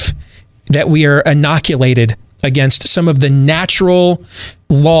belief that we are inoculated against some of the natural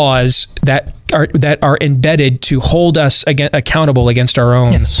laws that are embedded to hold us accountable against our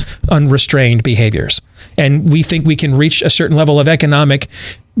own unrestrained behaviors. And we think we can reach a certain level of economic,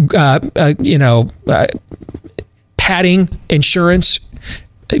 padding, insurance,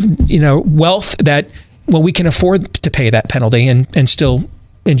 wealth that, well, we can afford to pay that penalty and still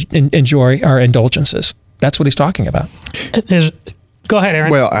enjoy our indulgences. That's what he's talking about. Go ahead,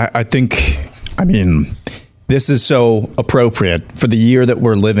 Aaron. Well, I think, this is so appropriate for the year that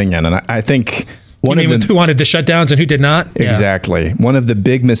we're living in. And I think who wanted the shutdowns and who did not? Exactly. Yeah. One of the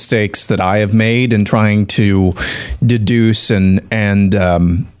big mistakes that I have made in trying to deduce and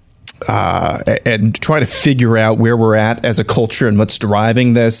try to figure out where we're at as a culture and what's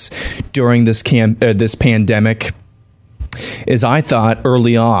driving this during this pandemic is I thought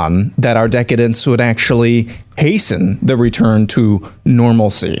early on that our decadence would actually hasten the return to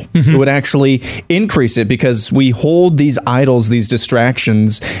normalcy. Mm-hmm. It would actually increase it because we hold these idols, these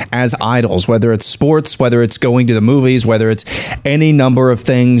distractions as idols, whether it's sports, whether it's going to the movies, whether it's any number of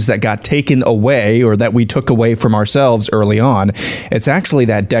things that got taken away or that we took away from ourselves early on. It's actually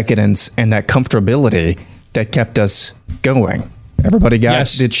that decadence and that comfortability that kept us going. Everybody got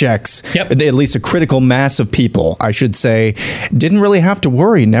the checks. Yep. At least a critical mass of people, I should say, didn't really have to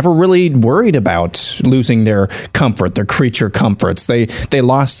worry, never really worried about losing their comfort, their creature comforts. They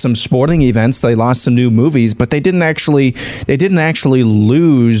lost some sporting events, they lost some new movies, but they didn't actually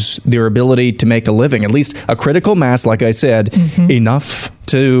lose their ability to make a living. At least a critical mass, like I said, enough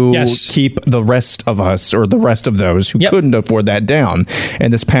to keep the rest of us or the rest of those who couldn't afford that down.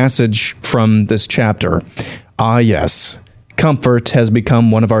 And this passage from this chapter, yes, Comfort has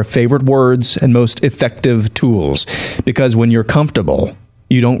become one of our favorite words and most effective tools, because when you're comfortable,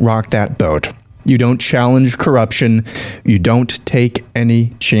 you don't rock that boat. You don't challenge corruption. You don't take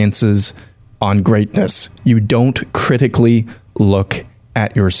any chances on greatness. You don't critically look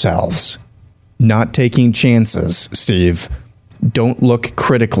at yourselves. Not taking chances, Steve. Don't look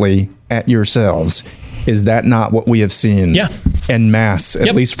critically at yourselves. Is that not what we have seen en masse,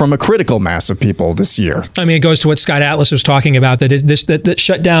 at least from a critical mass of people this year? I mean, it goes to what Scott Atlas was talking about, that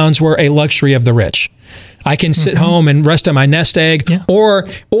shutdowns were a luxury of the rich. I can sit home and rest on my nest egg, or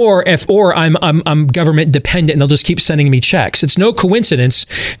I'm government dependent and they'll just keep sending me checks. It's no coincidence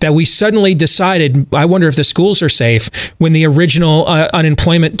that we suddenly decided, I wonder if the schools are safe, when the original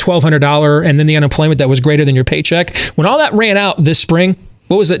unemployment $1,200 and then the unemployment that was greater than your paycheck, when all that ran out this spring.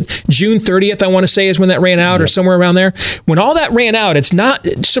 What was it? June 30th, I want to say, is when that ran out, or somewhere around there. When all that ran out, it's not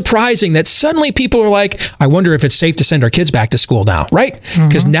surprising that suddenly people are like, I wonder if it's safe to send our kids back to school now, right?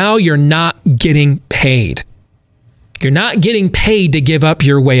 Because now you're not getting paid. You're not getting paid to give up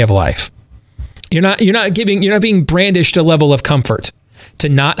your way of life. You're not being brandished a level of comfort to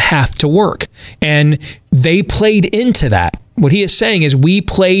not have to work. And they played into that. What he is saying is we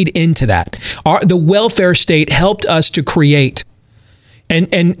played into that. The welfare state helped us to create. And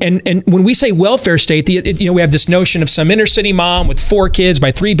when we say welfare state, we have this notion of some inner city mom with 4 kids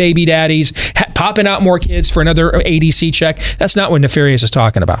by 3 baby daddies popping out more kids for another ADC check. That's not what Nefarious is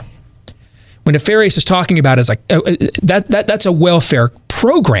talking about. What Nefarious is talking about is like that's a welfare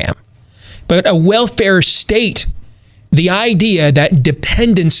program, but a welfare state. The idea that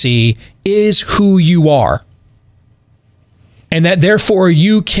dependency is who you are. And that therefore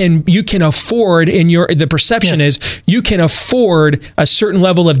you can afford the perception is you can afford a certain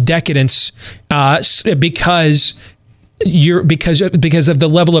level of decadence because of the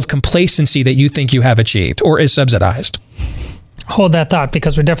level of complacency that you think you have achieved or is subsidized. Hold that thought,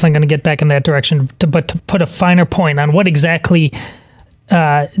 because we're definitely going to get back in that direction. But to put a finer point on what exactly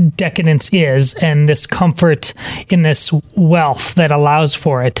decadence is, and this comfort in this wealth that allows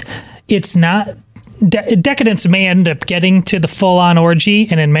for it, it's not. Decadence may end up getting to the full-on orgy,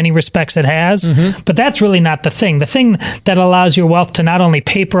 and in many respects it has, but that's really not the thing. The thing that allows your wealth to not only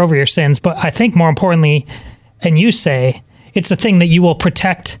paper over your sins, but I think more importantly, and you say, it's the thing that you will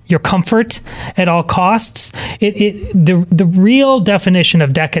protect your comfort at all costs. The real definition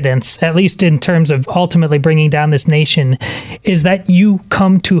of decadence, at least in terms of ultimately bringing down this nation, is that you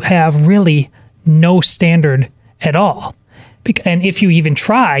come to have really no standard at all. And if you even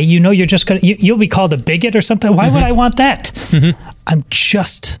try, you're just you'll be called a bigot or something. Why would I want that?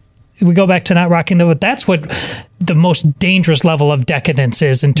 We go back to not rocking the boat. That's what the most dangerous level of decadence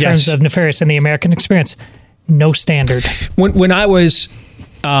is in terms of Nefarious and the American experience. No standard. When I was,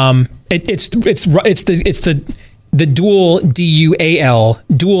 it's the dual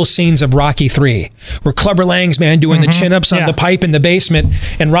DUAL, dual scenes of Rocky 3, where Clubber Lang's doing the chin-ups on the pipe in the basement,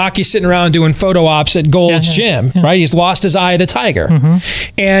 and Rocky's sitting around doing photo ops at Gold's Gym, right? He's lost his eye of the tiger.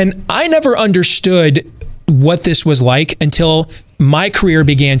 And I never understood what this was like until my career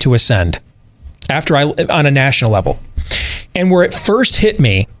began to ascend on a national level. And where it first hit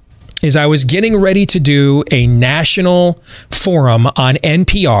me is I was getting ready to do a national forum on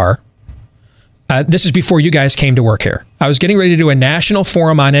NPR. This is before you guys came to work here. I was getting ready to do a national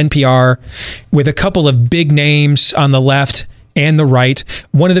forum on NPR with a couple of big names on the left and the right.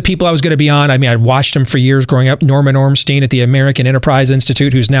 One of the people I was going to be on, I'd watched him for years growing up, Norman Ormstein at the American Enterprise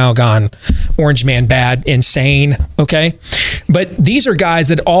Institute, who's now gone orange man bad, insane, okay? But these are guys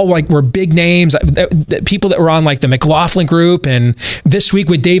that all were big names, people that were on the McLaughlin Group, and This Week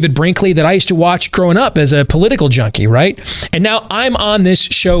with David Brinkley that I used to watch growing up as a political junkie, right? And now I'm on this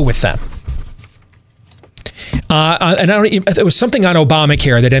show with them. It was something on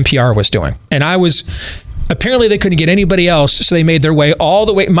Obamacare that NPR was doing. And apparently they couldn't get anybody else, so they made their way all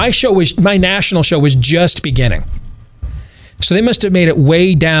the way. My national show was just beginning. So they must have made it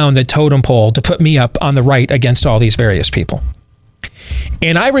way down the totem pole to put me up on the right against all these various people.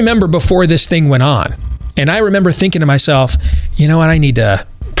 And I remember before this thing went on, and I remember thinking to myself, you know what, I need to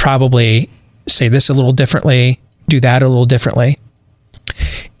probably say this a little differently, do that a little differently.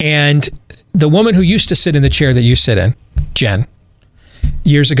 And the woman who used to sit in the chair that you sit in, Jen,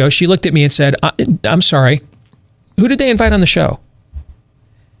 years ago, she looked at me and said, I'm sorry, who did they invite on the show?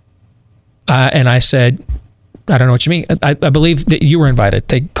 And I said, I don't know what you mean. I believe that you were invited.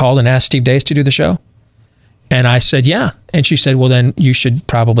 They called and asked Steve Deace to do the show. And I said, yeah. And she said, well, then you should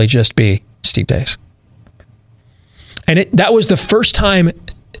probably just be Steve Deace. And that was the first time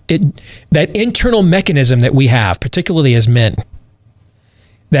that internal mechanism that we have, particularly as men,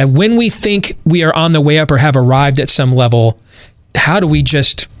 that when we think we are on the way up or have arrived at some level, how do we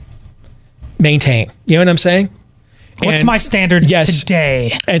just maintain? You know what I'm saying? What's my standard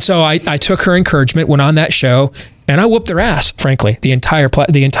today? And so I took her encouragement, went on that show, and I whooped their ass, frankly, the entire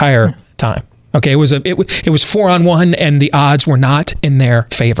time. Okay, it was 4-on-1, and the odds were not in their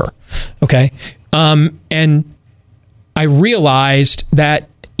favor. Okay, and I realized that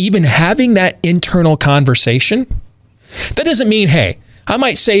even having that internal conversation, that doesn't mean, hey, I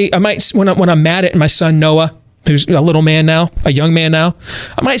might when I'm mad at my son Noah, who's a little man now, a young man now,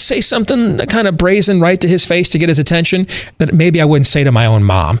 I might say something kind of brazen right to his face to get his attention that maybe I wouldn't say to my own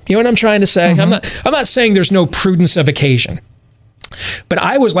mom. You know what I'm trying to say? Mm-hmm. I'm not saying there's no prudence of occasion. But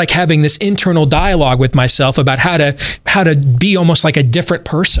I was like having this internal dialogue with myself about how to be almost like a different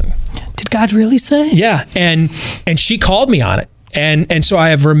person. Did God really say? Yeah, and she called me on it. And so I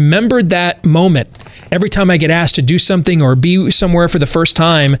have remembered that moment every time I get asked to do something or be somewhere for the first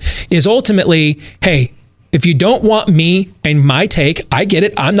time, is ultimately, hey, if you don't want me and my take, I get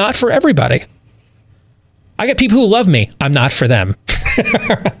it. I'm not for everybody. I got people who love me. I'm not for them.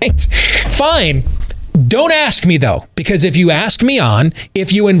 Right? Fine. Don't ask me though, because if you ask me on,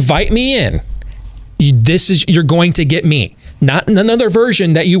 if you invite me in, you're going to get me. Not another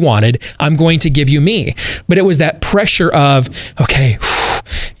version that you wanted. I'm going to give you me. But it was that pressure of, okay,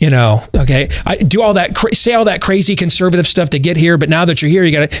 okay, I do all that, say all that crazy conservative stuff to get here, but now that you're here,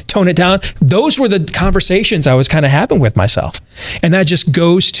 you got to tone it down. Those were the conversations I was kind of having with myself. And that just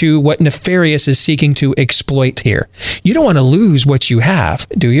goes to what Nefarious is seeking to exploit here. You don't want to lose what you have,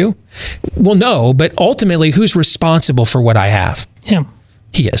 do you? Well, no, but ultimately, who's responsible for what I have? Him.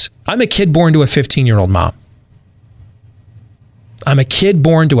 He is. I'm a kid born to a 15-year-old mom. I'm a kid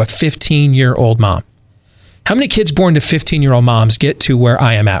born to a 15-year-old mom. How many kids born to 15-year-old moms get to where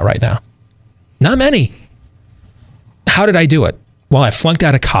I am at right now? Not many. How did I do it? Well, I flunked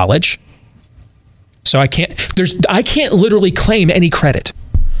out of college. So I can't literally claim any credit.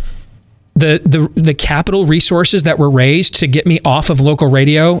 The capital resources that were raised to get me off of local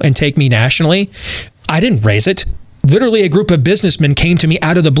radio and take me nationally, I didn't raise it. Literally a group of businessmen came to me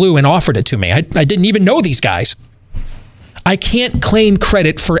out of the blue and offered it to me. I didn't even know these guys. I can't claim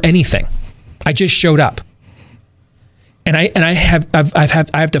credit for anything. I just showed up. And I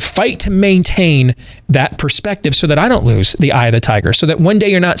have to fight to maintain that perspective so that I don't lose the eye of the tiger. So that one day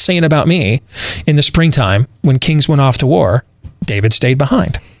you're not saying about me in the springtime when kings went off to war, David stayed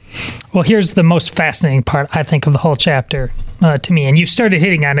behind. Well, here's the most fascinating part, I think, of the whole chapter to me. And you started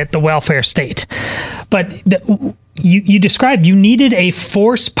hitting on it, the welfare state. But you described you needed a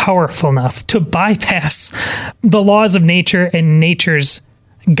force powerful enough to bypass the laws of nature and nature's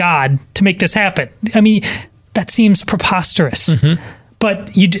God to make this happen. I mean, that seems preposterous. Mm-hmm.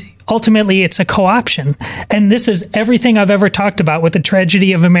 But ultimately, it's a co-option. And this is everything I've ever talked about with the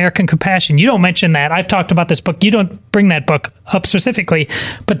tragedy of American compassion. You don't mention that. I've talked about this book. You don't bring that book up specifically.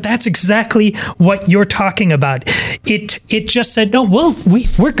 But that's exactly what you're talking about. It just said, no,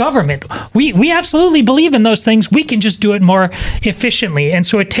 we're government. We absolutely believe in those things. We can just do it more efficiently. And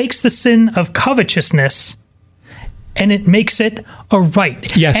so it takes the sin of covetousness and it makes it a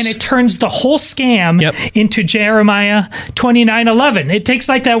right. Yes. And it turns the whole scam into Jeremiah 29:11. It takes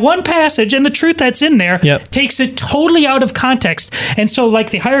like that one passage and the truth that's in there, takes it totally out of context. And so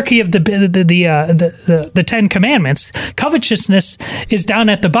like the hierarchy of the 10 commandments, covetousness is down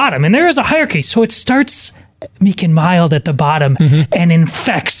at the bottom. And there is a hierarchy. So it starts meek and mild at the bottom and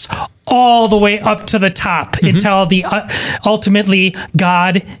infects all the way up to the top until ultimately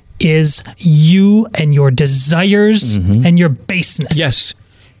God is you and your desires and your baseness. Yes.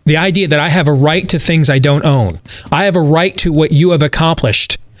 The idea that I have a right to things I don't own. I have a right to what you have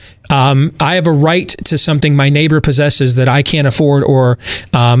accomplished. I have a right to something my neighbor possesses that I can't afford or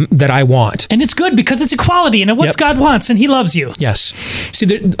that I want. And it's good because it's equality and what God wants and he loves you. Yes. See,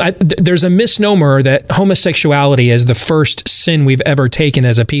 there's a misnomer that homosexuality is the first sin we've ever taken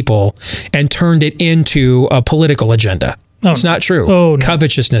as a people and turned it into a political agenda. It's not true. Oh, no.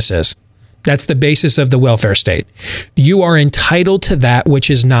 Covetousness is. That's the basis of the welfare state. You are entitled to that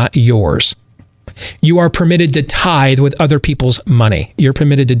which is not yours. You are permitted to tithe with other people's money. You're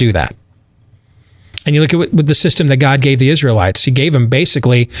permitted to do that. And you look at with the system that God gave the Israelites. He gave them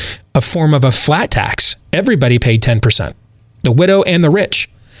basically a form of a flat tax. Everybody paid 10%. The widow and the rich.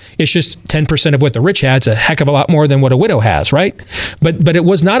 It's just 10% of what the rich had. It's a heck of a lot more than what a widow has, right? But it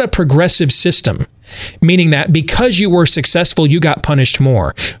was not a progressive system, meaning that because you were successful, you got punished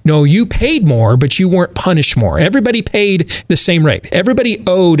more. No, you paid more, but you weren't punished more. Everybody paid the same rate. Everybody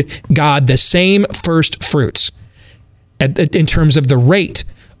owed God the same first fruits in terms of the rate.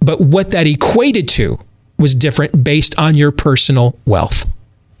 But what that equated to was different based on your personal wealth.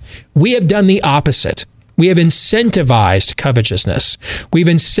 We have done the opposite. We have incentivized covetousness. We've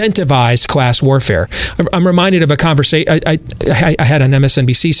incentivized class warfare. I'm reminded of a conversation I had on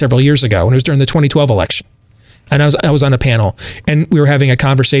MSNBC several years ago, and it was during the 2012 election. And I was on a panel, and we were having a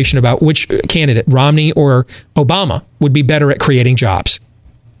conversation about which candidate, Romney or Obama, would be better at creating jobs.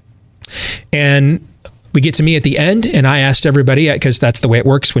 And we get to me at the end, and I asked everybody, because that's the way it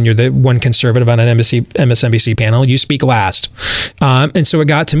works when you're the one conservative on an MSNBC panel, you speak last. And so it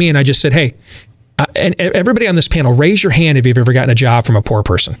got to me, and I just said, hey, and everybody on this panel, raise your hand if you've ever gotten a job from a poor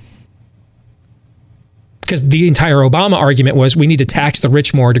person. Because the entire Obama argument was we need to tax the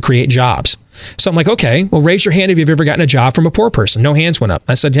rich more to create jobs. So I'm like, okay, well, raise your hand if you've ever gotten a job from a poor person. No hands went up.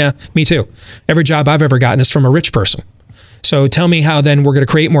 I said, yeah, me too. Every job I've ever gotten is from a rich person. So tell me how then we're going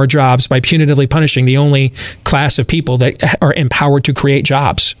to create more jobs by punitively punishing the only class of people that are empowered to create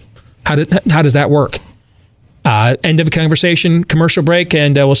jobs. How does that work? End of conversation, commercial break,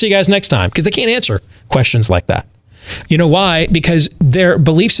 and we'll see you guys next time, because they can't answer questions like that. You know why? Because their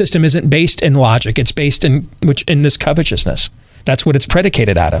belief system isn't based in logic. It's based in this covetousness. That's what it's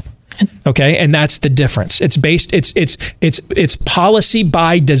predicated out of. Okay, and that's the difference. It's based. It's policy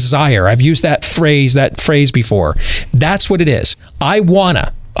by desire. I've used that phrase before. That's what it is. I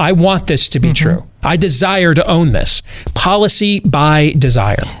want this to be true. I desire to own this. Policy by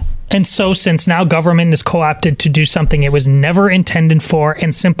desire. And so since now government is co-opted to do something it was never intended for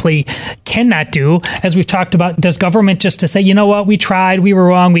and simply cannot do, as we've talked about, does government just to say, you know what, we tried, we were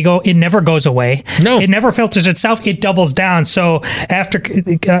wrong, it never goes away. No. It never filters itself, it doubles down. So after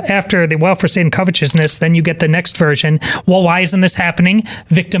the welfare state and covetousness, then you get the next version. Well, why isn't this happening?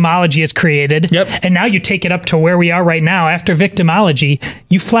 Victimology is created. Yep. And now you take it up to where we are right now. After victimology,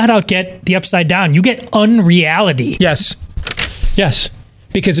 you flat out get the upside down. You get unreality. Yes.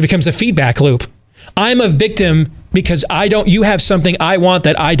 Because it becomes a feedback loop. I'm a victim because you have something I want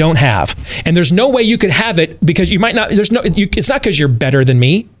that I don't have. And there's no way you could have it because you might not, it's not because you're better than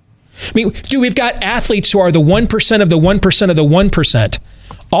me. I mean, dude, we've got athletes who are the 1% of the 1% of the 1%.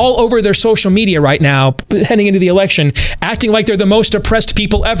 All over their social media right now, heading into the election, acting like they're the most oppressed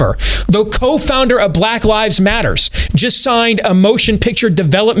people ever. The co-founder of Black Lives Matters just signed a motion picture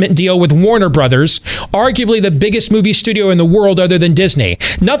development deal with Warner Brothers, arguably the biggest movie studio in the world other than Disney.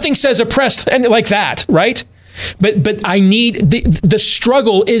 Nothing says oppressed and like that, right? But I need the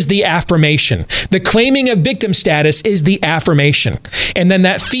struggle is the affirmation. The claiming of victim status is the affirmation. And then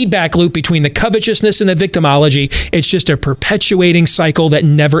that feedback loop between the covetousness and the victimology, it's just a perpetuating cycle that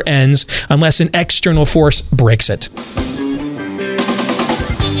never ends unless an external force breaks it.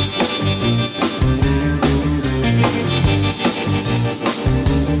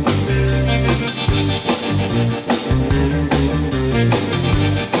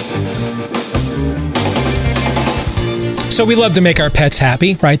 So we love to make our pets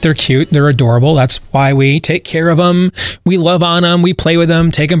happy, right? They're cute. They're adorable. That's why we take care of them. We love on them. We play with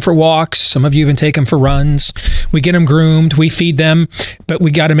them, take them for walks. Some of you even take them for runs. We get them groomed. We feed them. But we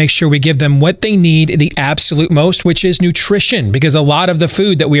got to make sure we give them what they need the absolute most, which is nutrition. Because a lot of the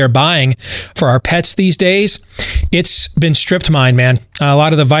food that we are buying for our pets these days, it's been stripped mined, man. A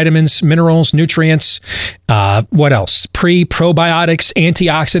lot of the vitamins, minerals, nutrients, what else? Probiotics,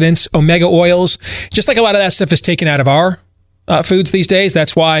 antioxidants, omega oils. Just like a lot of that stuff is taken out of our foods these days.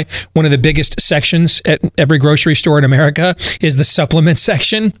 That's why one of the biggest sections at every grocery store in America is the supplement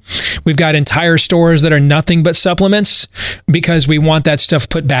section. We've got entire stores that are nothing but supplements because we want that stuff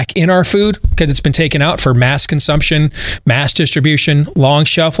put back in our food because it's been taken out for mass consumption, mass distribution, long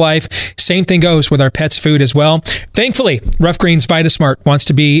shelf life. Same thing goes with our pets' food as well. Thankfully, Rough Greens VitaSmart wants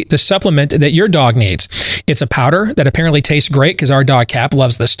to be the supplement that your dog needs. It's a powder that apparently tastes great because our dog Cap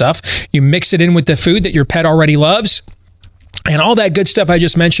loves this stuff. You mix it in with the food that your pet already loves. And all that good stuff I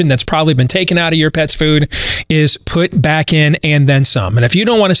just mentioned that's probably been taken out of your pet's food is put back in and then some. And if you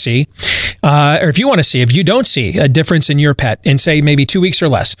don't want to see, if you don't see a difference in your pet in, say, maybe 2 weeks or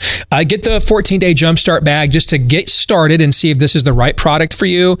less, get the 14-day Jumpstart bag just to get started and see if this is the right product for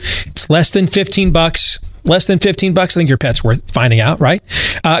you. It's less than $15. Less than $15. I think your pet's worth finding out, right?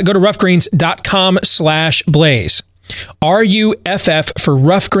 Go to roughgreens.com/blaze. RUFF for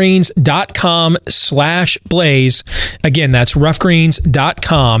roughgreens.com/blaze. Again, that's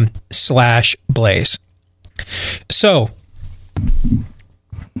roughgreens.com/blaze. So,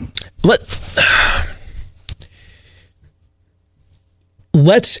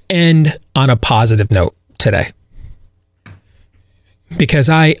 let's end on a positive note today. Because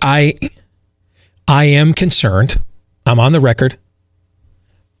I am concerned. I'm on the record.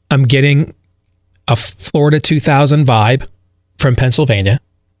 I'm getting a Florida 2000 vibe from Pennsylvania.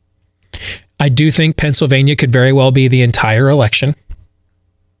 I do think Pennsylvania could very well be the entire election.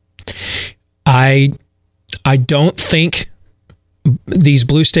 I don't think these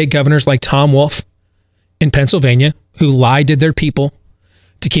blue state governors like Tom Wolf in Pennsylvania, who lied to their people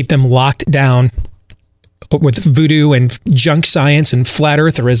to keep them locked down with voodoo and junk science and flat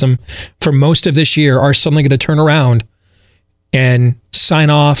eartherism for most of this year, are suddenly going to turn around and sign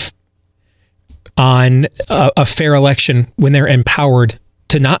off on a fair election when they're empowered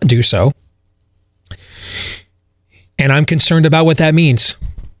to not do so. And I'm concerned about what that means.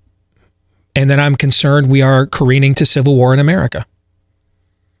 And then I'm concerned we are careening to civil war in America.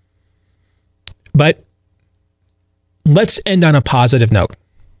 But let's end on a positive note.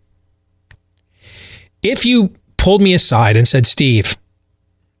 If you pulled me aside and said, Steve,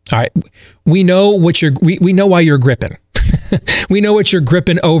 all right, we know what we know why you're gripping. We know what you're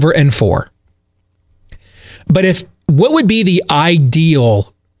gripping over and for. But what would be the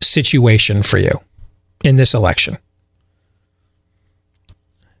ideal situation for you in this election?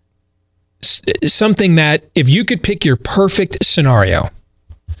 Something that, if you could pick your perfect scenario,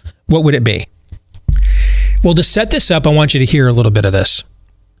 what would it be? Well, to set this up, I want you to hear a little bit of this.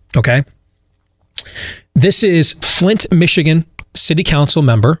 Okay? This is Flint, Michigan City Council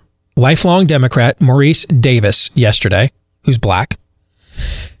member, lifelong Democrat, Maurice Davis, yesterday, who's black,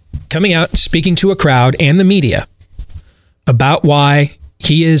 coming out, speaking to a crowd and the media about why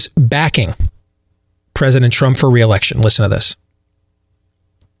he is backing President Trump for re-election. Listen to this.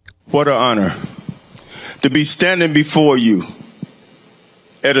 What an honor to be standing before you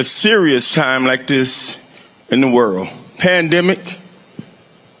at a serious time like this in the world. Pandemic,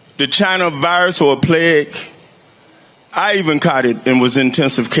 the China virus or plague. I even caught it and was in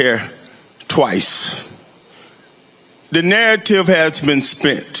intensive care twice. The narrative has been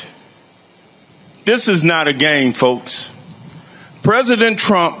spent. This is not a game, folks. President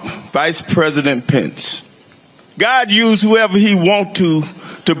Trump, Vice President Pence. God used whoever he wants to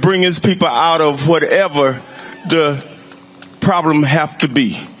bring his people out of whatever the problem have to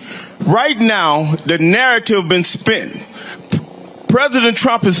be. Right now, the narrative been spent. President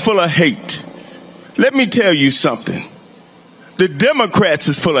Trump is full of hate. Let me tell you something. The Democrats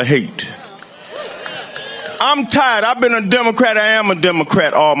is full of hate. I'm tired. I've been a Democrat. I am a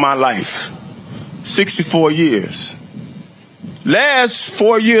Democrat all my life. 64 years. Last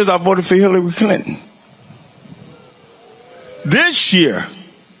 4 years, I voted for Hillary Clinton. This year,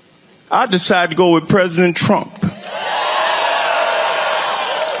 I decided to go with President Trump.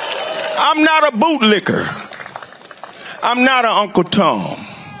 I'm not a bootlicker. I'm not an Uncle Tom.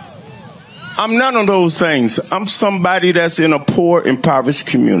 I'm none of those things. I'm somebody that's in a poor, impoverished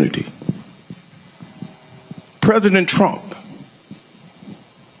community. President Trump,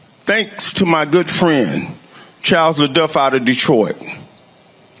 thanks to my good friend, Charles LaDuff out of Detroit,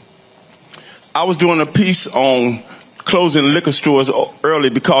 I was doing a piece on closing liquor stores early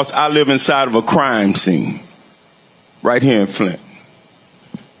because I live inside of a crime scene right here in Flint.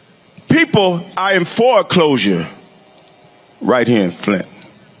 People are in foreclosure right here in Flint.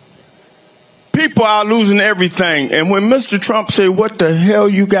 People are losing everything. And when Mr. Trump said, what the hell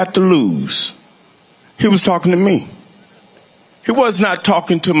you got to lose? He was talking to me. He was not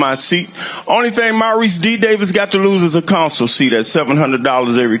talking to my seat. Only thing Maurice D. Davis got to lose is a council seat at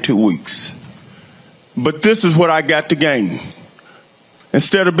 $700 every 2 weeks. But this is what I got to gain.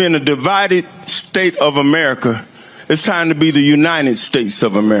 Instead of being a divided state of America, it's time to be the United States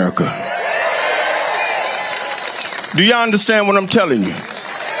of America. Do you understand what I'm telling you?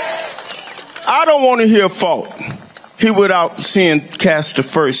 I don't want to hear fault. He without sin cast the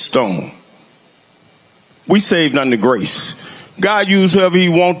first stone. We saved under grace. God used whoever he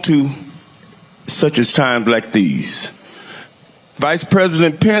want to, such as times like these. Vice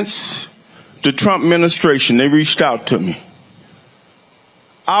President Pence, the Trump administration, they reached out to me.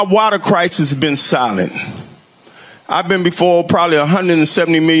 Our water crisis has been silent. I've been before probably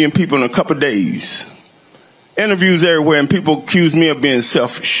 170 million people in a couple of days. Interviews everywhere, and people accuse me of being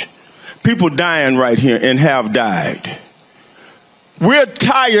selfish. People dying right here and have died. We're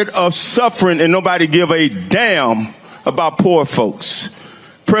tired of suffering and nobody give a damn about poor folks.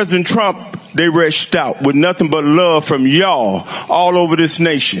 President Trump, they reached out with nothing but love from y'all all over this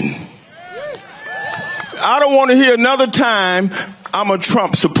nation. I don't want to hear another time I'm a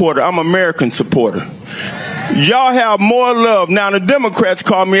Trump supporter. I'm an American supporter. Y'all have more love. Now the Democrats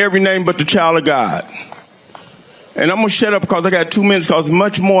call me every name but the child of God. And I'm going to shut up because I got 2 minutes because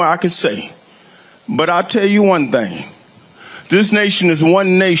much more I could say. But I'll tell you one thing. This nation is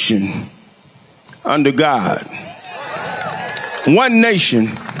one nation under God. One nation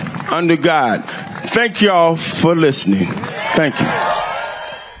under God. Thank y'all for listening. Thank you.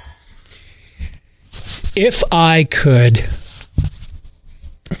 If I could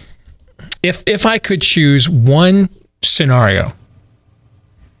If I could choose one scenario,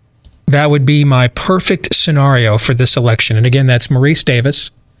 that would be my perfect scenario for this election. And again, that's Maurice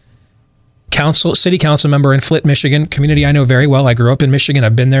Davis, city council member in Flint, Michigan, community I know very well. I grew up in Michigan.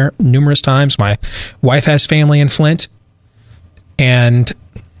 I've been there numerous times. My wife has family in Flint. And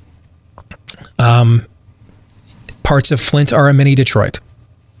parts of Flint are a mini Detroit.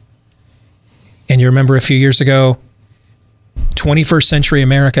 And you remember a few years ago, 21st century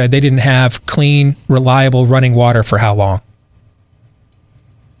America, they didn't have clean, reliable running water for how long?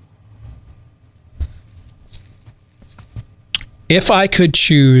 If I could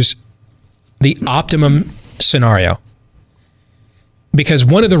choose the optimum scenario, because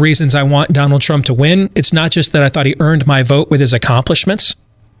one of the reasons I want Donald Trump to win, it's not just that I thought he earned my vote with his accomplishments,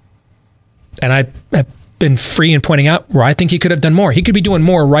 and I have been free in pointing out where I think he could have done more. He could be doing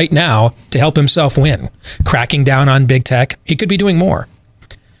more right now to help himself win, cracking down on big tech. He could be doing more.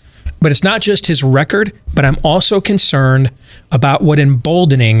 But it's not just his record, but I'm also concerned about what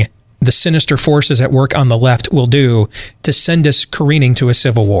emboldening the sinister forces at work on the left will do to send us careening to a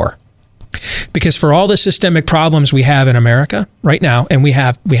civil war. Because for all the systemic problems we have in America right now, and we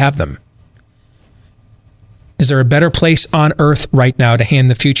have them, is there a better place on earth right now to hand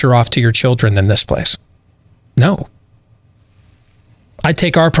the future off to your children than this place? No. I'd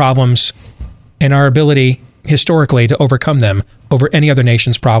take our problems and our ability historically to overcome them over any other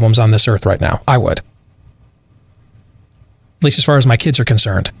nation's problems on this earth right now. I would. At least as far as my kids are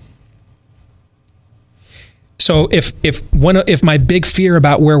concerned. So if my big fear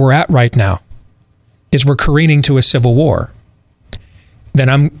about where we're at right now is we're careening to a civil war, then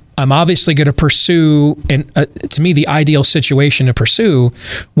I'm obviously going to pursue, and to me, the ideal situation to pursue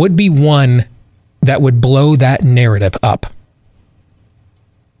would be one that would blow that narrative up.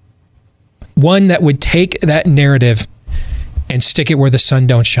 One that would take that narrative and stick it where the sun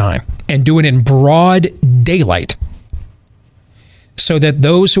don't shine, and do it in broad daylight, so that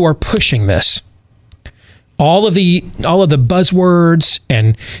those who are pushing this, all of the buzzwords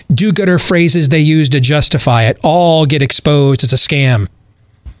and do-gooder phrases they use to justify it, all get exposed as a scam,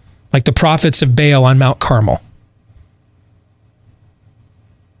 like the prophets of Baal on Mount Carmel.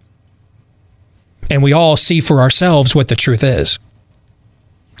 And we all see for ourselves what the truth is.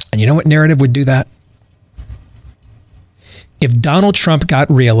 And you know what narrative would do that? If Donald Trump got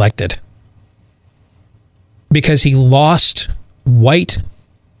reelected because he lost white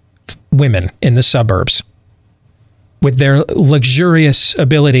women in the suburbs with their luxurious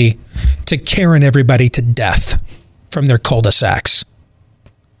ability to Karen everybody to death from their cul-de-sacs,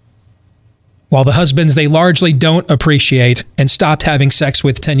 while the husbands they largely don't appreciate and stopped having sex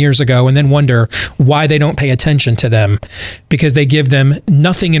with 10 years ago, and then wonder why they don't pay attention to them because they give them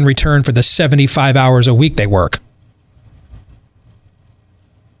nothing in return for the 75 hours a week they work.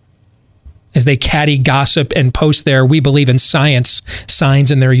 As they catty gossip and post their "we believe in science" signs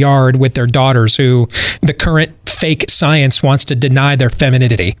in their yard with their daughters, who the current fake science wants to deny their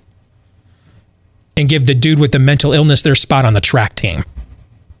femininity and give the dude with the mental illness their spot on the track team.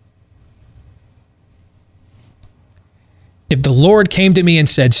 If the Lord came to me and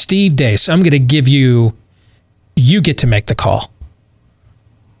said, "Steve Deace, I'm going to give you get to make the call.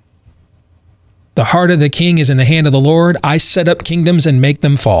 The heart of the king is in the hand of the Lord. I set up kingdoms and make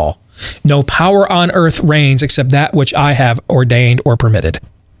them fall. No power on earth reigns except that which I have ordained or permitted.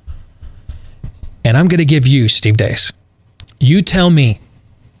 And I'm going to give you, Steve Deace, you tell me,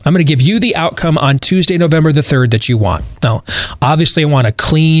 I'm going to give you the outcome on Tuesday, November the 3rd that you want." Now, obviously I want a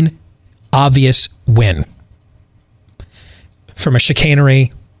clean, obvious win from a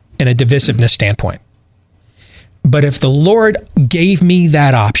chicanery and a divisiveness standpoint. But if the Lord gave me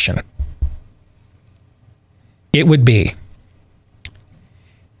that option, it would be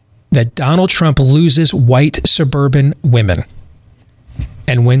that Donald Trump loses white suburban women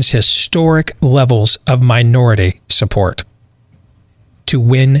and wins historic levels of minority support to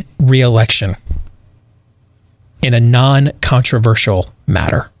win re-election in a non-controversial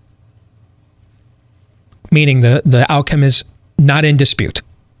matter. Meaning the outcome is not in dispute.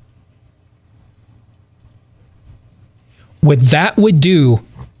 What that would do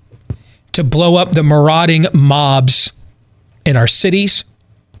to blow up the marauding mobs in our cities,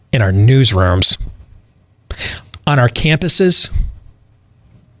 in our newsrooms, on our campuses,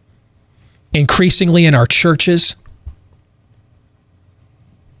 increasingly in our churches,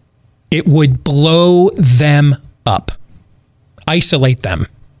 it would blow them up, isolate them.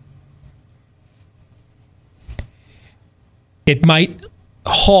 It might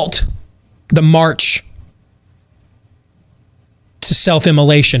halt the march to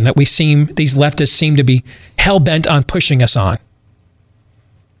self-immolation that these leftists seem to be hell-bent on pushing us on.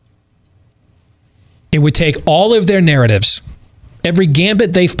 It would take all of their narratives, every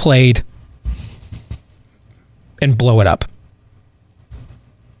gambit they've played, and blow it up.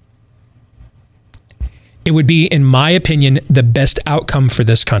 It would be, in my opinion, the best outcome for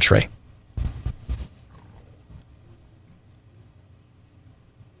this country.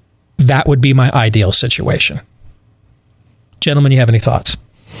 That would be my ideal situation. Gentlemen, you have any thoughts?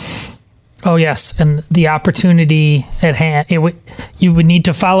 Oh, yes. And the opportunity at hand, you would need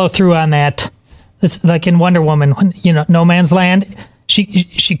to follow through on that. It's like in Wonder Woman, when, No Man's Land,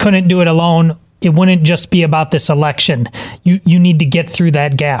 she couldn't do it alone. It wouldn't just be about this election. You need to get through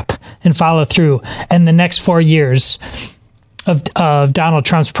that gap and follow through. And the next 4 years of Donald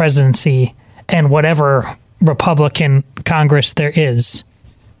Trump's presidency and whatever Republican Congress there is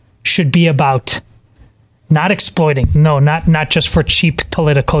should be about not exploiting, not just for cheap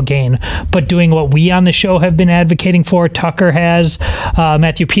political gain, but doing what we on the show have been advocating for. Tucker has,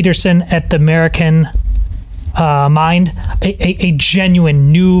 Matthew Peterson at the American Mind, a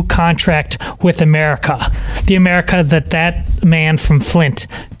genuine new contract with America, the America that man from Flint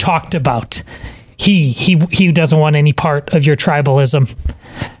talked about. He doesn't want any part of your tribalism.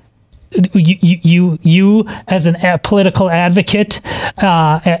 You as a political advocate,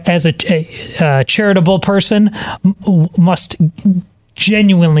 as a charitable person, must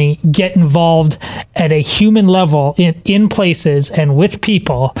genuinely get involved at a human level in places and with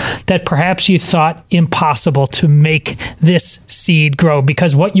people that perhaps you thought impossible to make this seed grow.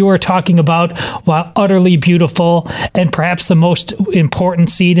 Because what you are talking about, while utterly beautiful and perhaps the most important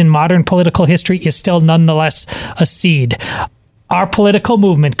seed in modern political history, is still nonetheless a seed. Our political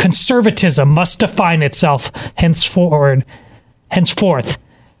movement, conservatism, must define itself henceforth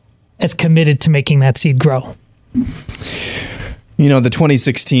as committed to making that seed grow. The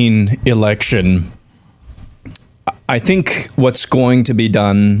 2016 election, I think what's going to be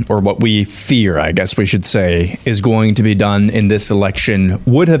done, or what we fear, I guess we should say, is going to be done in this election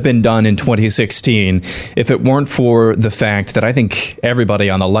would have been done in 2016 if it weren't for the fact that I think everybody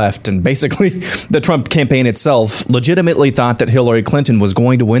on the left, and basically the Trump campaign itself, legitimately thought that Hillary Clinton was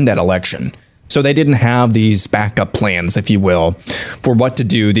going to win that election. So they didn't have these backup plans, if you will, for what to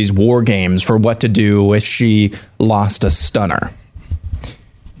do, these war games, for what to do if she lost a stunner.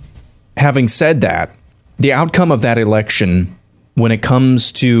 Having said that, the outcome of that election, when it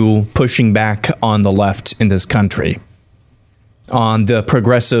comes to pushing back on the left in this country, on the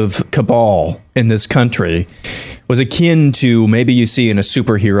progressive cabal in this country, was akin to maybe you see in a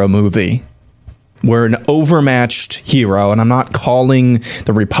superhero movie, where an overmatched hero, and I'm not calling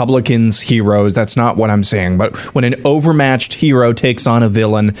the Republicans heroes, that's not what I'm saying, but when an overmatched hero takes on a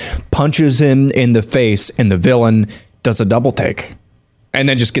villain, punches him in the face, and the villain does a double take, and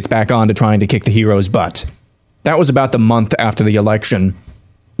then just gets back on to trying to kick the hero's butt. That was about the month after the election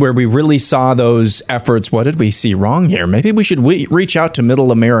where we really saw those efforts. What did we see wrong here? Maybe we should reach out to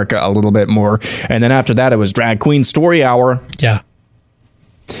middle America a little bit more. And then after that, it was Drag Queen Story Hour. Yeah.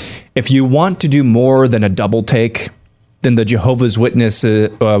 If you want to do more than a double take, then the Jehovah's Witness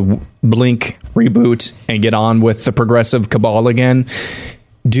blink, reboot, and get on with the progressive cabal again,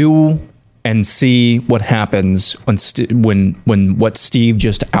 do and see what happens when what Steve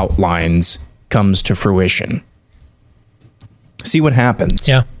just outlines comes to fruition. See what happens.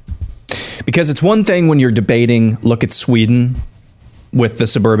 Yeah. Because it's one thing when you're debating, look at Sweden with the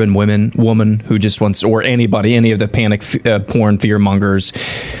suburban woman who just wants, or anybody, any of the panic porn fear mongers.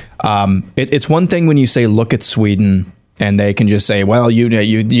 It's one thing when you say, look at Sweden, and they can just say, well,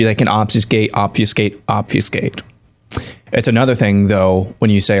 they can obfuscate. It's another thing, though, when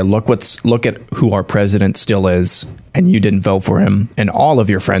you say, look at who our president still is, and you didn't vote for him, and all of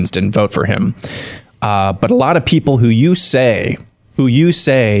your friends didn't vote for him. But a lot of people who you say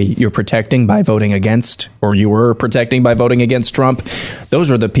you're protecting by voting against, or you were protecting by voting against Trump,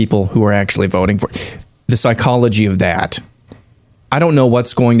 those are the people who are actually voting for. The psychology of that. I don't know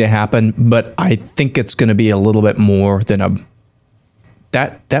what's going to happen, but I think it's going to be a little bit more than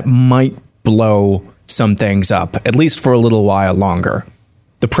that might blow some things up, at least for a little while longer.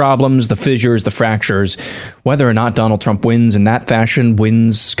 The problems, the fissures, the fractures, whether or not Donald Trump wins in that fashion,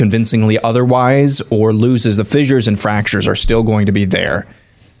 wins convincingly otherwise, or loses, the fissures and fractures are still going to be there.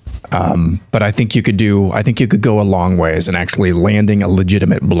 But I think you could go a long ways in actually landing a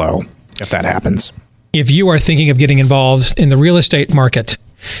legitimate blow if that happens. If you are thinking of getting involved in the real estate market,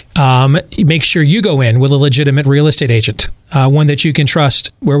 make sure you go in with a legitimate real estate agent, one that you can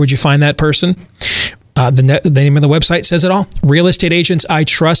trust. Where would you find that person? The name of the website says it all.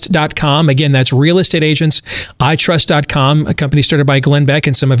 realestateagentsitrust.com. Again, that's realestateagentsitrust.com, a company started by Glenn Beck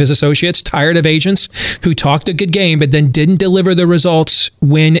and some of his associates, tired of agents who talked a good game but then didn't deliver the results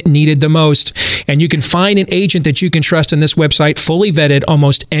when needed the most. And you can find an agent that you can trust on this website, fully vetted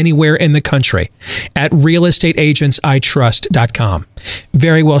almost anywhere in the country, at realestateagentsitrust.com.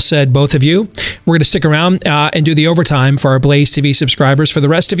 Very well said, both of you. We're going to stick around and do the overtime for our Blaze TV subscribers. For the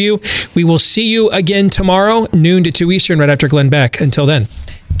rest of you, we will see you again tomorrow, noon to 2 Eastern, right after Glenn Beck. Until then,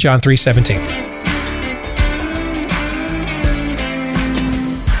 John 3:17.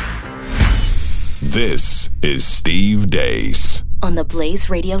 This is Steve Deace on the Blaze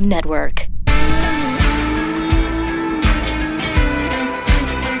Radio Network.